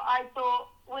fine. On what I thought,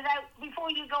 before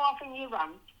you go off in your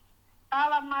rant,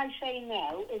 I'll have my say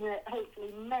now in a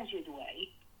hopefully measured way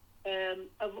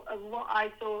of what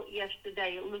I thought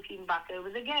yesterday, looking back over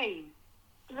the game.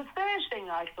 The first thing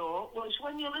I thought was,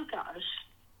 when you look at us,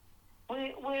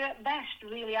 we're at best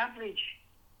really average.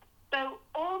 So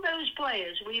all those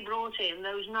players we brought in,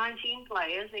 those 19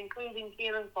 players, including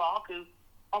Kieran Clark, who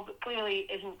clearly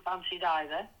isn't fancied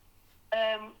either,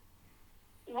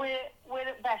 we're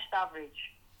at best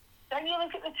average. Then you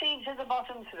look at the teams at the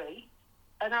bottom three,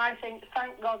 and I think,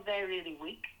 thank God they're really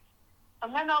weak.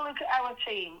 And then I look at our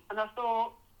team, and I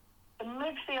thought the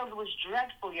midfield was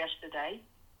dreadful yesterday.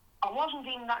 I wasn't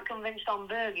even that convinced on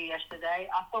Berger yesterday.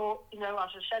 I thought, you know,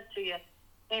 as I said to you,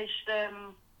 is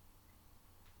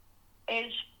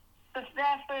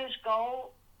their first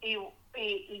goal,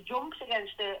 he jumps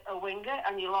against a winger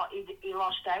and he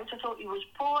lost out. I thought he was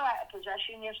poor out of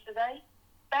possession yesterday.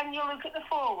 Then you look at the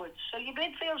forwards. So your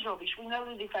midfield's rubbish. We know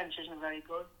the defence isn't very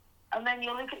good. And then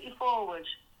you look at your forwards.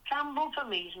 Campbell, for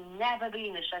me, has never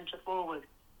been a centre forward.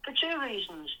 For two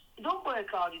reasons. He don't work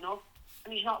hard enough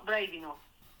and he's not brave enough.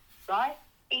 Right?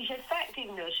 His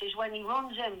effectiveness is when he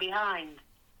runs in behind.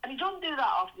 And he don't do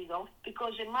that often enough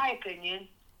because, in my opinion,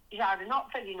 he's either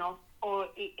not fit enough or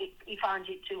he finds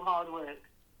it too hard work.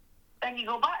 Then you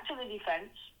go back to the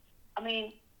defence. I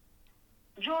mean,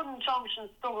 Jordan Thompson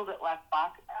struggled at left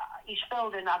back. He's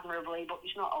filled in admirably, but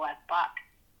he's not a left back.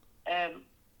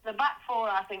 The back four,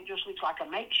 I think, just looks like a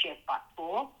makeshift back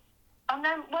four. And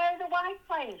then where are the wide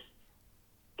players?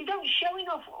 They don't show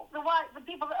enough. The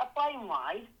people that are playing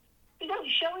wide, they don't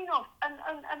show enough.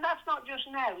 And that's not just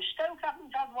now. Stoke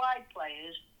haven't had wide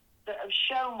players that have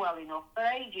shown well enough for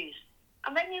ages.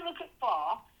 And then you look at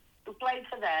Clark, who played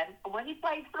for them, and when he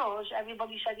played for us,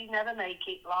 everybody said he'd never make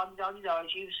it,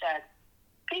 as you said.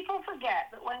 People forget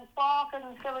that when Clark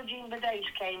and Philogene Badace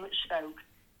came at Stoke,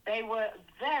 they were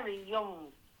very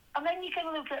young. And then you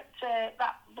can look at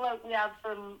that bloke we had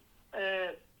from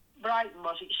Brighton,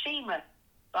 was it Seamer?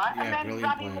 Right? Yeah, and then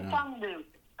brilliant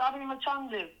Rabbi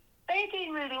Matandu. They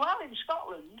did really well in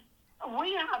Scotland. And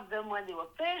we had them when they were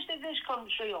first in this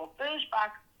country, or first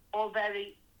back, or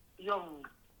very young.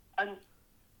 And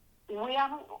we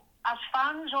haven't, as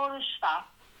fans or as staff,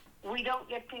 we don't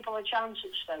give people a chance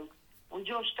at Stoke. We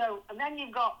just don't. And then you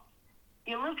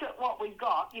look at what we've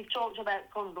got. You've talked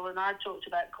about Cundle, and I've talked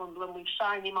about Cundle, and we've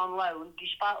signed him on loan,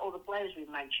 despite all the players we've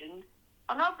mentioned.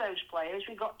 And of those players,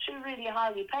 we've got two really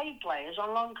highly paid players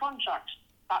on long contracts.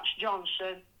 That's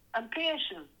Johnson and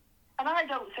Pearson. And I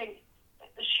don't think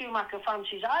Schumacher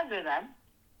fancies either of them.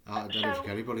 I don't think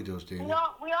anybody does, do you? We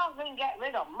aren't going to get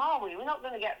rid of them, are we? We're not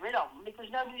going to get rid of them because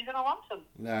nobody's going to want them.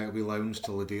 No, it'll be loans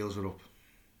till the deals are up.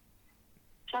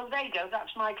 So there you go. That's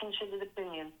my considered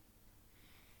opinion.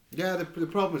 Yeah, the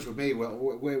problem is with me,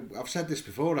 I've said this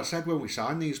before, I said when we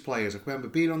signed these players, I remember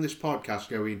being on this podcast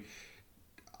going,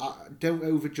 don't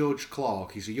overjudge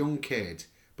Clark, he's a young kid,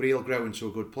 but he'll grow into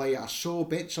a good player. I saw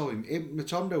bits of him,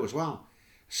 Matondo as well.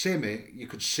 Simi, you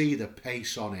could see the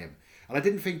pace on him. And I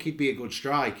didn't think he'd be a good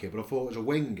striker, but I thought as a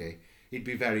winger, he'd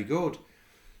be very good.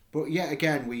 But yet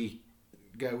again, we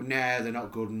go, nah, they're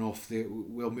not good enough,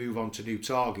 we'll move on to new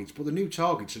targets. But the new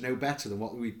targets are no better than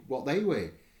what they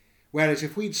were. Whereas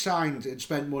if we'd signed and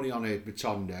spent money on a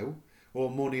Matondo or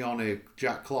money on a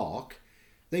Jack Clark,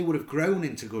 they would have grown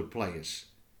into good players.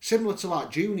 Similar to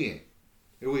like Junior,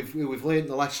 who we've learned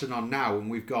the lesson on now, and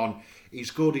we've gone,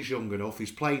 he's good, he's young enough,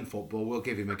 he's playing football, we'll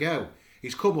give him a go.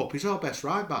 He's come up, he's our best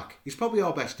right back. He's probably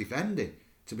our best defender,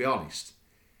 to be honest.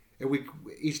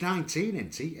 He's 19,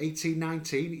 isn't he? 18,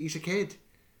 19, he's a kid.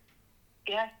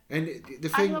 Yeah. And the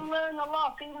thing... And he'll learn a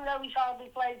lot, even though he's hardly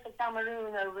played for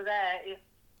Cameroon over there.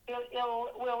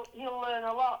 He'll learn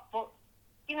a lot. But,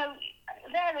 you know,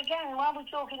 there again, while we're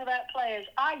talking about players,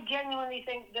 I genuinely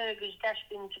think Berger's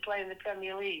destined to play in the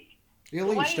Premier League. He'll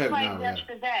leave Stoke now, yeah.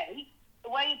 The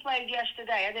way he played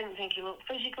yesterday, I didn't think he looked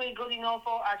physically good enough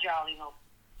or agile enough.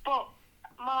 But,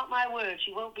 mark my words,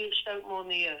 he won't be at Stoke more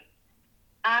than a year.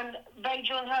 And Bae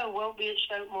Jun-ho won't be at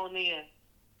Stoke more than a year.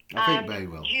 I think Bae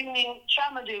will. Junior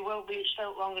Chamadou won't be at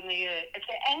Stoke longer than a year. If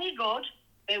they're any good,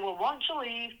 they will want to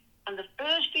leave, and the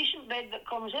first decent bid that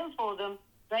comes in for them,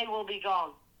 they will be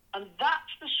gone. And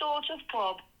that's the sort of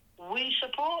club we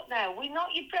support now. We're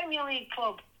not your Premier League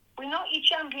club. We're not your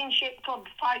Championship club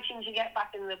fighting to get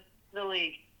back in the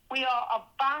league. We are a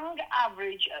bang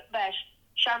average at best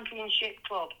Championship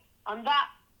club. And that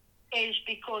is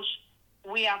because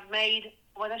we have made,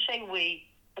 when I say we,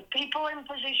 the people in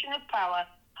position of power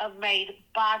have made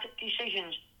bad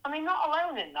decisions. And they're not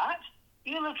alone in that.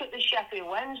 You look at the Sheffield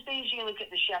Wednesdays, you look at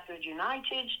the Sheffield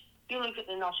Uniteds, you look at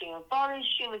the Nottingham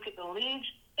Forest, you look at the Leeds.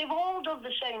 They've all done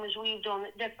the same as we've done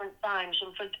at different times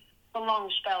and for long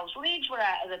spells. Leeds were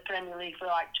out of the Premier League for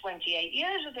like 28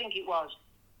 years, I think it was.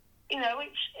 You know,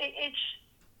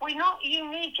 we're not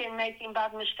unique in making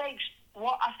bad mistakes.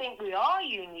 What I think we are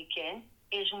unique in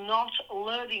is not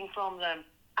learning from them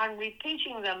and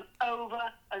repeating them over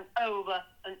and over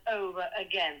and over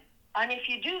again. And if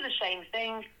you do the same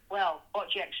thing, well, what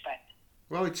do you expect?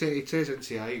 Well, it is, isn't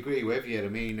it? I agree with you. I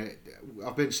mean,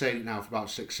 I've been saying it now for about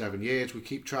 6-7 years. We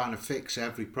keep trying to fix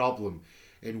every problem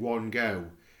in one go.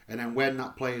 And then when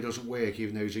that player doesn't work,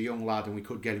 even though he's a young lad and we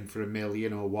could get him for $1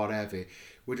 million or whatever,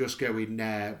 we're just going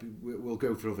there, we'll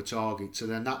go for other targets.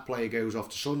 And then that player goes off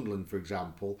to Sunderland, for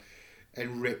example,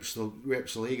 and rips the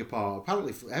league apart.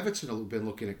 Apparently Everton have been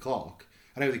looking at Clark.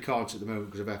 I know they can't at the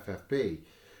moment because of FFP.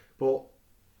 But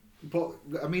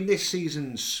I mean, this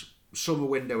season's summer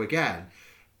window again,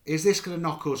 is this going to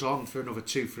knock us on for another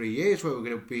 2-3 years where we're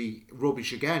going to be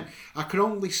rubbish again? I can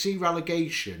only see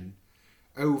relegation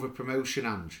over promotion,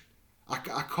 Ange.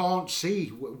 I can't see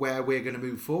where we're going to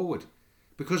move forward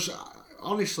because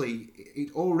honestly,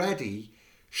 already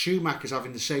Schumacher's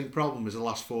having the same problem as the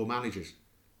last 4 managers.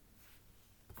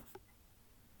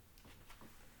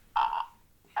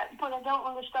 But I don't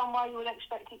understand why you would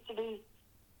expect it to be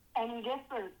any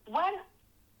different.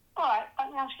 All right,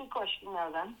 let me ask you a question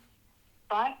now then.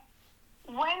 Right?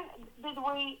 When did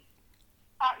we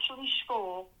actually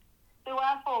score through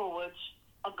our forwards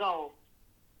a goal?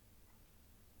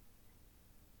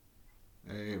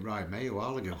 Right, May a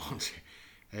while ago, wasn't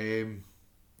it?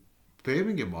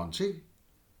 Birmingham, wasn't it?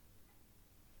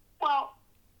 Well,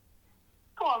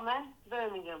 go on then,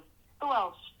 Birmingham. Who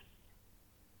else?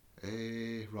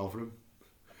 Rotherham.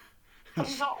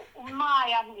 You've got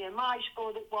haven't you? My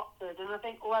scored at Watford, and I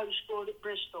think Lowe scored at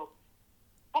Bristol.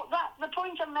 But the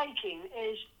point I'm making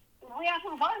is we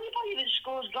haven't got anybody that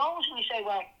scores goals, and you say,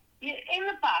 well, in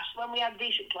the past when we had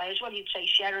decent players, you'd say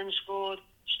Sharon scored,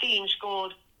 Steen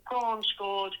scored, Corn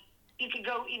scored. You could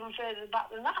go even further back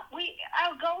than that.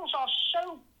 Our goals are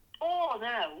so poor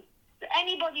now that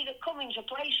anybody that comes to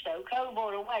play Stoke, home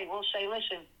or away, will say,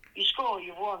 listen, you score,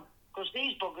 you've won, because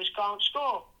these buggers can't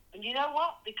score. And you know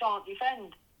what? They can't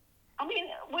defend. I mean,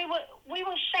 we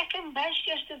were second best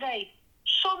yesterday.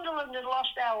 Sunderland had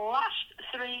lost our last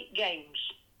 3 games.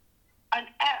 And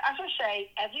as I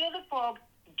say, every other club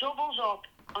doubles up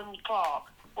on Clark.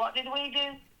 What did we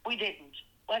do? We didn't.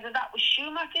 Whether that was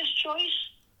Schumacher's choice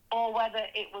or whether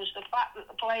it was the fact that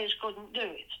the players couldn't do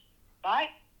it, right?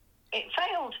 It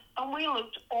failed, and we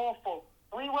looked awful.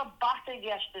 We were battered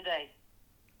yesterday.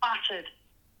 Battered.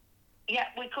 Yet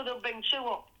we could have been 2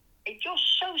 up. It just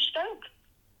so Stoke.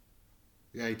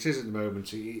 Yeah, it is at the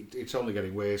moment. It's only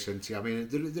getting worse, isn't it? I mean,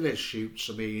 there is shoots.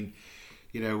 I mean,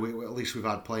 you know, at least we've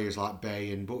had players like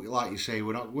Bay, but like you say,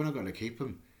 we're not going to keep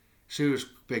him. As soon as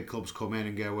big clubs come in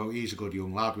and go, well, he's a good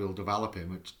young lad, we'll develop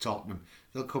him at Tottenham,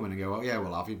 they'll come in and go, oh yeah,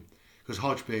 we'll have him. Because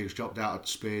Hodgberg's dropped out of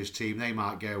Spurs team, they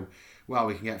might go, well,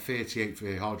 we can get 38 for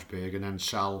Hodgberg and then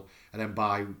sell and then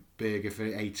buy Berger for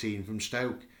 18 from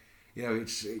Stoke. You know,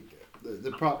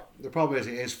 the problem is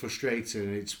it is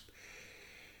frustrating.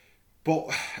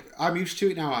 But I'm used to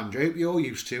it now, Andrew. You're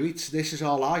used to it. This is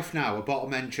our life now, a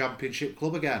bottom end Championship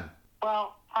club again.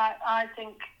 Well, I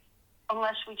think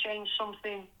unless we change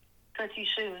something pretty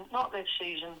soon, not this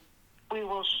season, we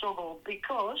will struggle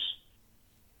because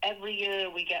every year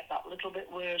we get that little bit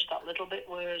worse,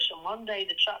 and one day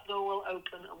the trapdoor will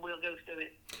open and we'll go through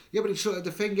it. Yeah, but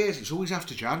the thing is, it's always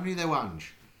after January though,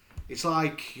 Ange. It's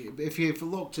like, if you've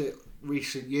looked at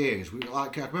recent years, I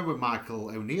remember when Michael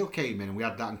O'Neill came in and we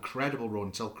had that incredible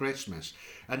run till Christmas,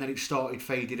 and then it started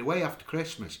fading away after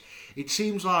Christmas. It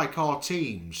seems like our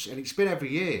teams, and it's been every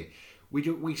year,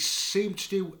 we seem to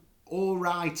do all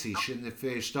rightish in the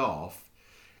first half,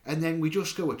 and then we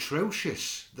just go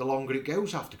atrocious the longer it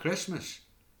goes after Christmas.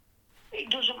 It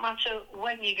doesn't matter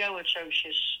when you go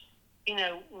atrocious. You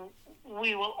know,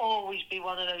 we will always be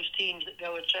one of those teams that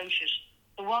go atrocious.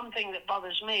 The one thing that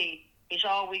bothers me is,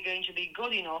 are we going to be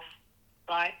good enough,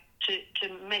 right, to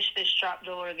miss this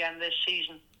trapdoor again this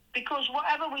season? Because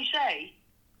whatever we say,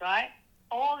 right,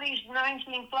 all these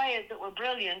 19 players that were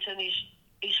brilliant and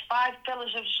these 5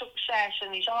 pillars of success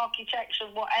and these architects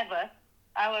of whatever,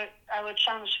 our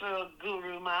transfer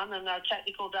guru man and our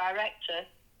technical director,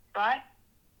 right,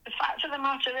 the fact of the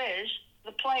matter is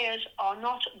the players are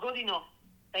not good enough.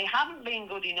 They haven't been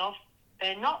good enough.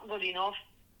 They're not good enough.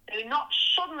 They're not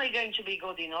suddenly going to be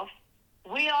good enough.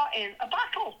 We are in a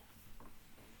battle.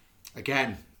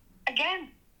 Again.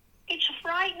 It's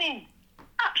frightening.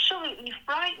 Absolutely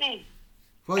frightening.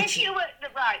 Well, if you were...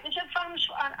 Right, there's a fans...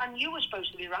 And you were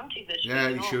supposed to be ranting this week. Yeah,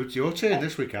 you should. Your turn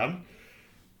this week, Anne.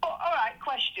 Oh, all right,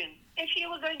 question. If you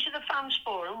were going to the fans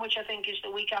forum, which I think is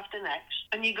the week after next,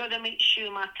 and you're going to meet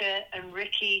Schumacher and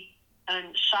Ricky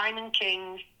and Simon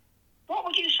King, what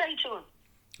would you say to them?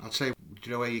 I'd say, do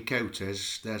you know where your coat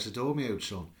is? There's a door, my old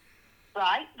son.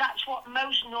 Right, that's what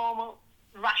most normal,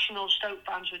 rational Stoke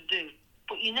fans would do.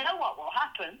 But you know what will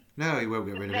happen? No, he won't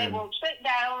get rid of him. They will sit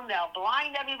down, they'll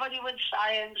blind everybody with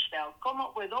science, they'll come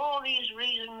up with all these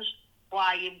reasons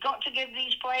why you've got to give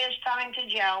these players time to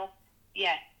gel.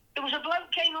 Yeah. There was a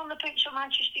bloke came on the pitch for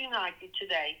Manchester United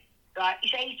today, right?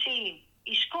 He's 18.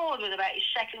 He scored with about his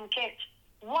second kit.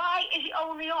 Why is it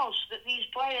only us that these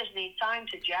players need time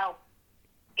to gel?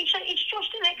 It's just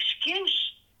an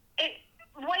excuse.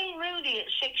 Wayne Rooney at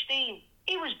 16,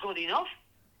 he was good enough,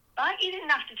 right? He didn't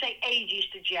have to take ages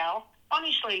to gel.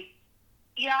 Honestly,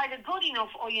 you're either good enough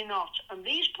or you're not. And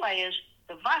these players,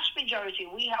 the vast majority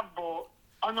we have bought,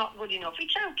 are not good enough.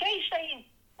 It's okay saying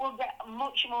we'll get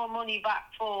much more money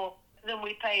back than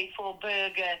we paid for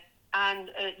Berger and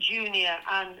Junior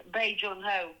and Bae Jun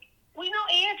Ho. We're not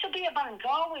here to be a bank,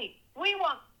 are we? We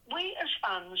as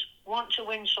fans want to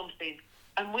win something,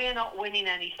 and we're not winning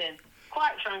anything.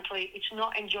 Quite frankly, it's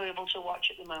not enjoyable to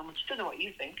watch at the moment. I don't know what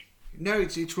you think. No,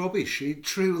 it's rubbish. It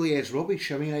truly is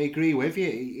rubbish. I mean, I agree with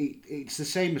you. It's the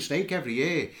same mistake every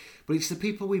year, but it's the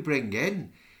people we bring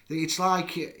in. It's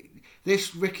like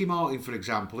this Ricky Martin, for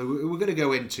example, who we're going to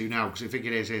go into now because I think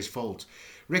it is his fault.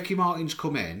 Ricky Martin's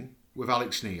come in with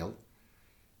Alex Neil.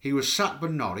 He was sacked by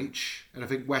Norwich, and I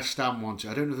think West Ham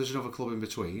wanted. I don't know if there's another club in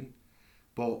between,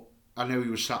 but I know he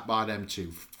was sacked by them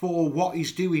too for what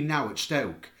he's doing now at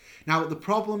Stoke. Now, the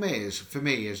problem is, for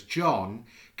me, is John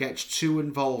gets too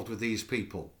involved with these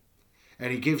people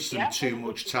and he gives them too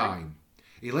much time.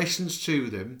 He listens to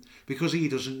them because he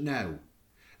doesn't know.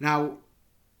 Now,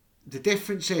 the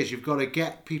difference is you've got to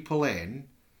get people in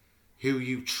who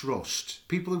you trust.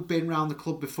 People who've been around the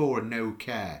club before and know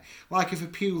care. Like if a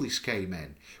Pulis came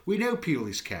in. We know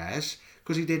Pulis cares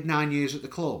because he did 9 years at the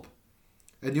club.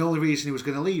 And the only reason he was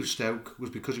going to leave Stoke was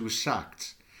because he was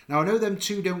sacked. Now, I know them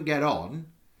two don't get on.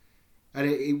 And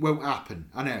it won't happen,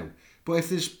 I know. But if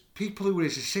there's people who are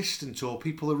his assistant or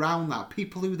people around that,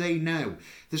 people who they know,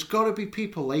 there's got to be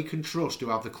people they can trust who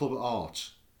have the club at heart,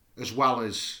 as well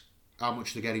as how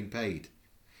much they're getting paid.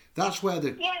 That's where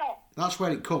that's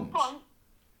where it comes.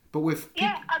 But with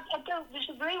I don't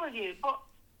disagree with you. But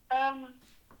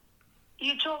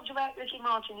you talked about Ricky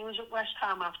Martin. He was at West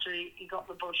Ham after he got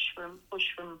the push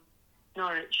from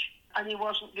Norwich, and he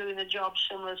wasn't doing a job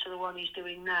similar to the one he's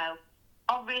doing now.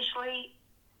 Obviously,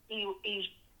 he's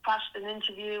passed an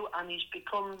interview and he's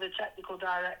become the technical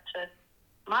director.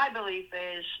 My belief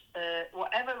is,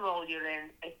 whatever role you're in,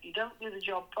 if you don't do the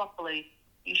job properly,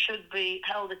 you should be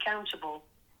held accountable.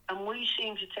 And we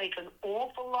seem to take an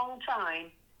awful long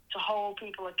time to hold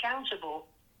people accountable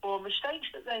for mistakes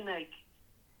that they make.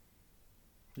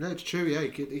 No, it's true, yeah.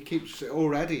 He keeps...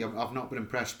 Already, I've not been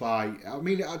impressed by... I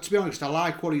mean, to be honest, I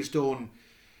like what he's done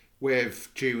with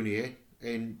Junior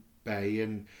in Bay,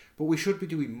 but we should be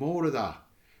doing more of that.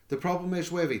 The problem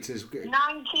is with it is...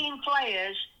 19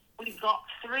 players, we've got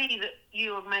 3 that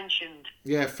you have mentioned.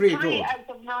 Yeah, 3 are good. 3 out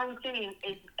of 19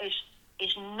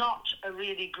 is not a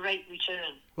really great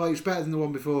return. Well, it's better than the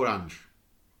one before, Ange.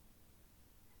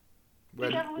 We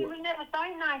never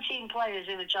signed 19 players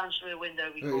in the transfer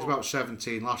window before. It was about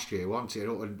 17 last year, wasn't it?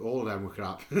 And all of them were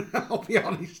crap, I'll be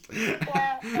honest.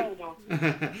 Yeah, fair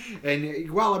enough. And,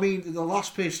 well, I mean, the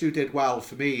last person who did well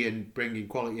for me in bringing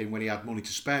quality in when he had money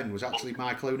to spend was actually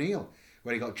Michael O'Neill,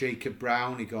 where he got Jacob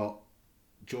Brown, he got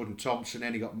Jordan Thompson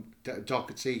in, he got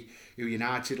Doherty, who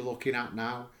United are looking at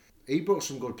now. He brought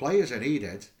some good players in, he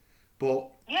did, but...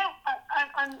 Yeah,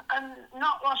 and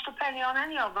not lost a penny on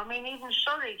any of them. I mean, even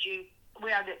Surridge,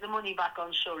 we had the money back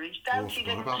on Surridge. Doughty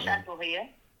didn't settle here.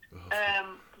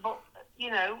 But, you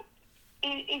know,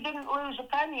 he didn't lose a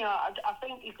penny. I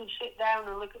think you could sit down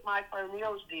and look at Michael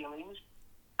O'Neill's dealings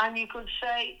and you could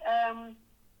say,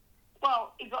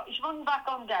 well, he got his money back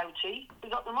on Doughty. We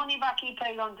got the money back he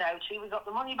paid on Doughty. We got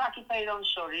the money back he paid on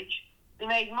Surridge. We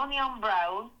made money on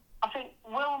Brown. I think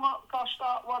Wilmot cost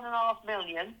 $1.5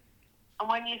 million. And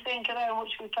when you think of how much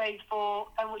we paid for,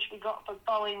 how much we got for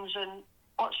Collins and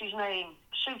what's his name,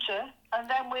 Suter, and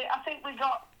then I think we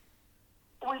got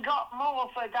more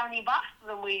for Danny Bath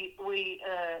than we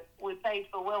paid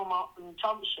for Wilmot and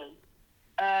Thompson.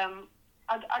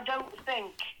 I don't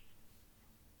think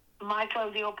Mike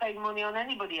O'Neill paid money on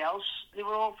anybody else. They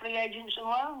were all free agents and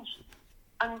loans.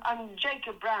 And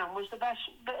Jacob Brown was the best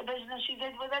bit of business he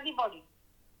did with anybody.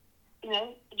 You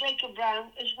know, Jacob Brown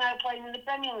is now playing in the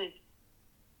Premier League.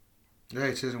 Yeah,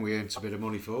 it is, and we earned a bit of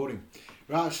money for him.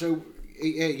 Right, so,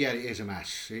 yeah, it is a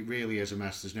mess. It really is a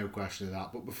mess, there's no question of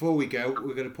that. But before we go,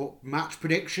 we're going to put match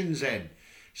predictions in.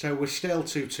 So we're still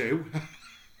 2-2.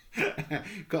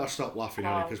 Got to stop laughing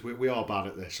at it, because we are bad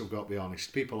at this, I've got to be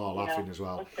honest. People are laughing as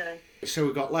well. Okay. So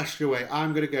we've got Leicester away.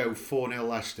 I'm going to go 4-0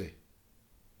 Leicester.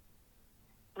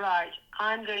 Right,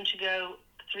 I'm going to go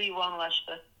 3-1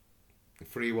 Leicester.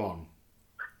 3-1.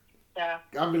 Yeah.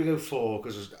 I'm going to go 4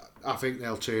 because I think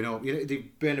they'll turn up. You know,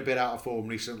 they've been a bit out of form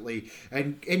recently,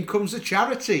 and in comes the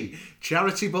charity.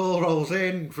 Charity ball rolls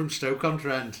in from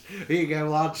Stoke-on-Trent. Here you go,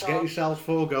 lads. Get yourselves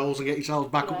 4 goals and get yourselves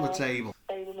back up the table.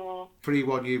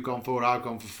 3-1 you've gone for. I've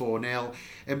gone for 4-0.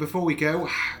 And before we go,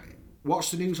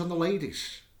 what's the news on the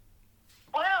ladies?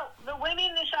 Well, the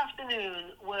women this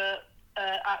afternoon were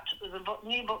at the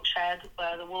New Bucks Head,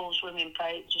 where the Wolves women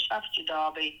played. It's a Staffordshire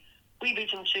derby. We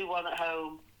beat them 2-1 at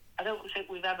home. I don't think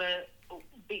we've ever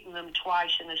beaten them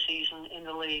twice in a season in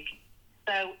the league.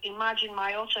 So imagine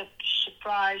my utter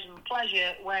surprise and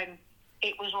pleasure when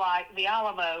it was like the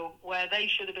Alamo, where they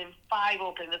should have been 5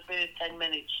 up in the first 10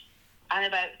 minutes. And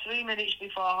about 3 minutes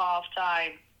before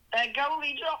half-time, their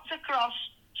goalie dropped a cross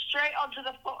straight onto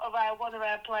the foot of one of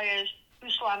our players, who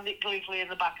slammed it gleefully in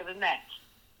the back of the net.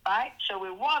 Right? So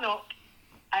we're 1 up.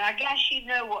 And I guess you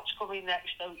know what's coming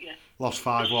next, don't you? Lost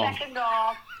 5-1.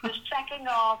 The second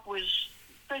half was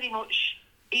pretty much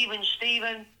even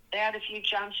Steven. They had a few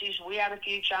chances. We had a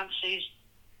few chances.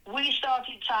 We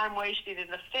started time wasted in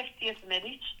the 50th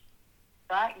minute.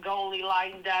 Right? Goalie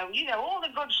lying down. You know, all the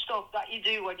good stuff that you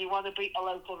do when you want to beat a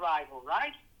local rival,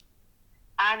 right?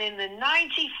 And in the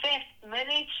 95th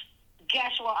minute,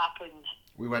 guess what happened?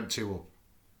 We went 2 up.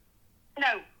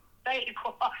 No, they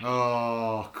quite.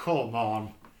 Oh, come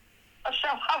on. So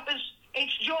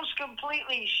it's just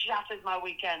completely shattered my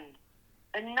weekend.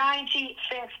 The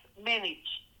 95th minute,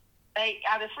 they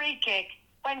had a free kick,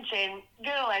 went in,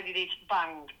 girl headed it,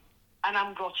 bang. And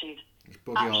I'm gutted. It's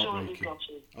bloody absolutely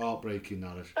gutted. Heartbreaking,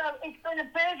 that is. So it's been a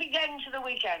perfect end to the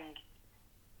weekend.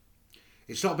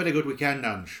 It's not been a good weekend,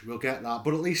 Ange. We'll get that.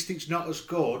 But at least it's not as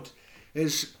good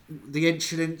as the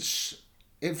incidents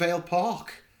in Vale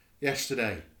Park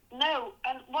yesterday. No,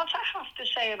 and what I have to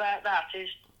say about that is,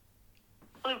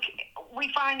 look,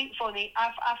 we find it funny.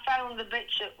 I found the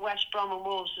bits at West Brom and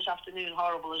Wolves this afternoon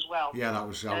horrible as well. Yeah, I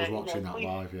was watching that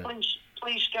live, yeah.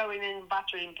 Police going in,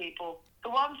 battering people. The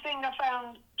one thing I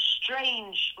found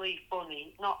strangely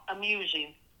funny, not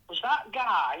amusing, was that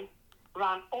guy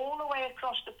ran all the way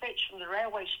across the pitch from the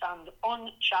railway stand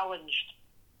unchallenged.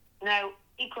 Now,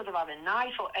 he could have had a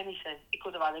knife or anything. He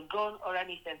could have had a gun or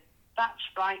anything. That's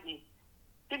frightening.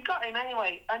 They've got him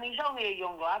anyway, and he's only a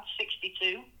young lad,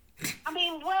 62. I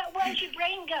mean, where's your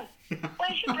brain go?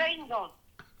 Where's your brain gone?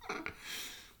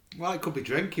 Well, it could be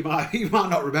drink. He might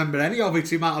not remember any of it.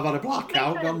 He might have had a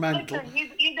blackout, gone mental. Listen,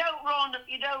 you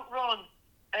don't run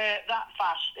that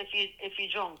fast if you're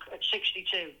drunk at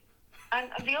 62. And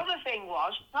the other thing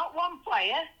was, not one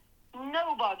player,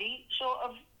 nobody sort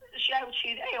of shouted,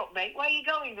 "Hey up, mate, where are you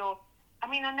going?" Or, I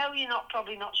mean, I know you're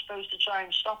probably not supposed to try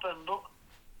and stop him, but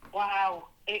wow,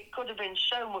 it could have been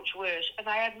so much worse. And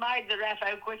I admired the ref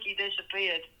how quick he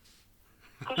disappeared.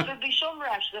 Because there'd be some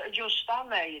refs that would just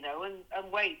stand there,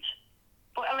 and wait.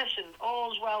 But listen,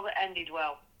 all's well that ended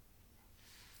well.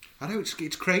 I know,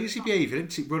 it's crazy behaviour,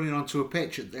 isn't it, running onto a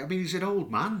pitch? I mean, he's an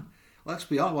old man. Let's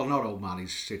be honest. Well, not old man,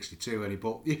 he's 62,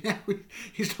 but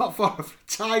he's not far off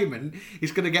retirement.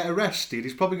 He's going to get arrested.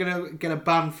 He's probably going to get a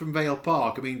ban from Vale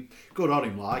Park. I mean, good on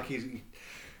him, like. He's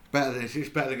better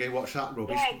than going to watch that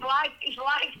rubbish. Yeah, his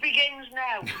life begins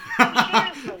now.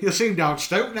 Seriously. You'll see him down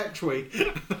Stoke next week.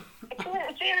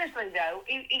 Seriously, though,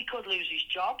 he could lose his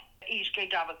job. He's going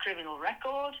to have a criminal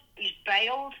record. He's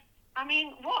bailed. I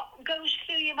mean, what goes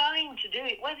through your mind to do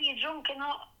it, whether you're drunk or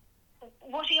not?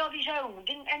 Was he on his own?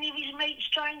 Didn't any of his mates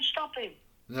try and stop him?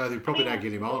 No, they're probably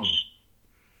egging him on.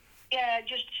 Yeah, it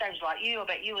just sounds like you. I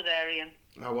bet you were there, Ian.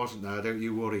 I wasn't there, don't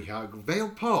you worry. Vale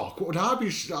Park, what would I be?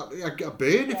 I'd get a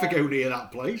burn if I go near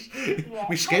that place. Yeah.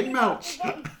 My skin melts. He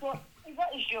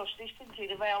got his justice, didn't he?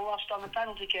 The Vale lost on the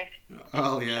penalty kick.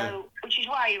 Oh, yeah. So, which is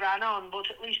why he ran on, but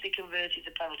at least he converted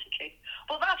the penalty kick.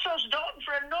 But that's us done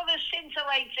for another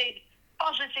scintillating,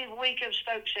 positive week of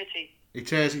Stoke City.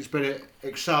 It is. It's been an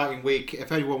exciting week.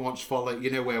 If anyone wants to follow it,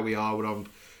 you know where we are. We're on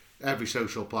every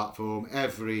social platform,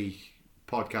 every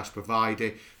podcast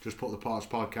provider. Just put the Potters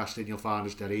Podcast in, you'll find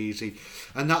us dead easy.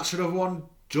 And that's another one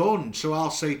done. So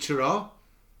I'll say ta-ra.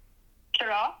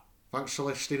 Ta-ra. Thanks for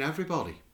listening, everybody.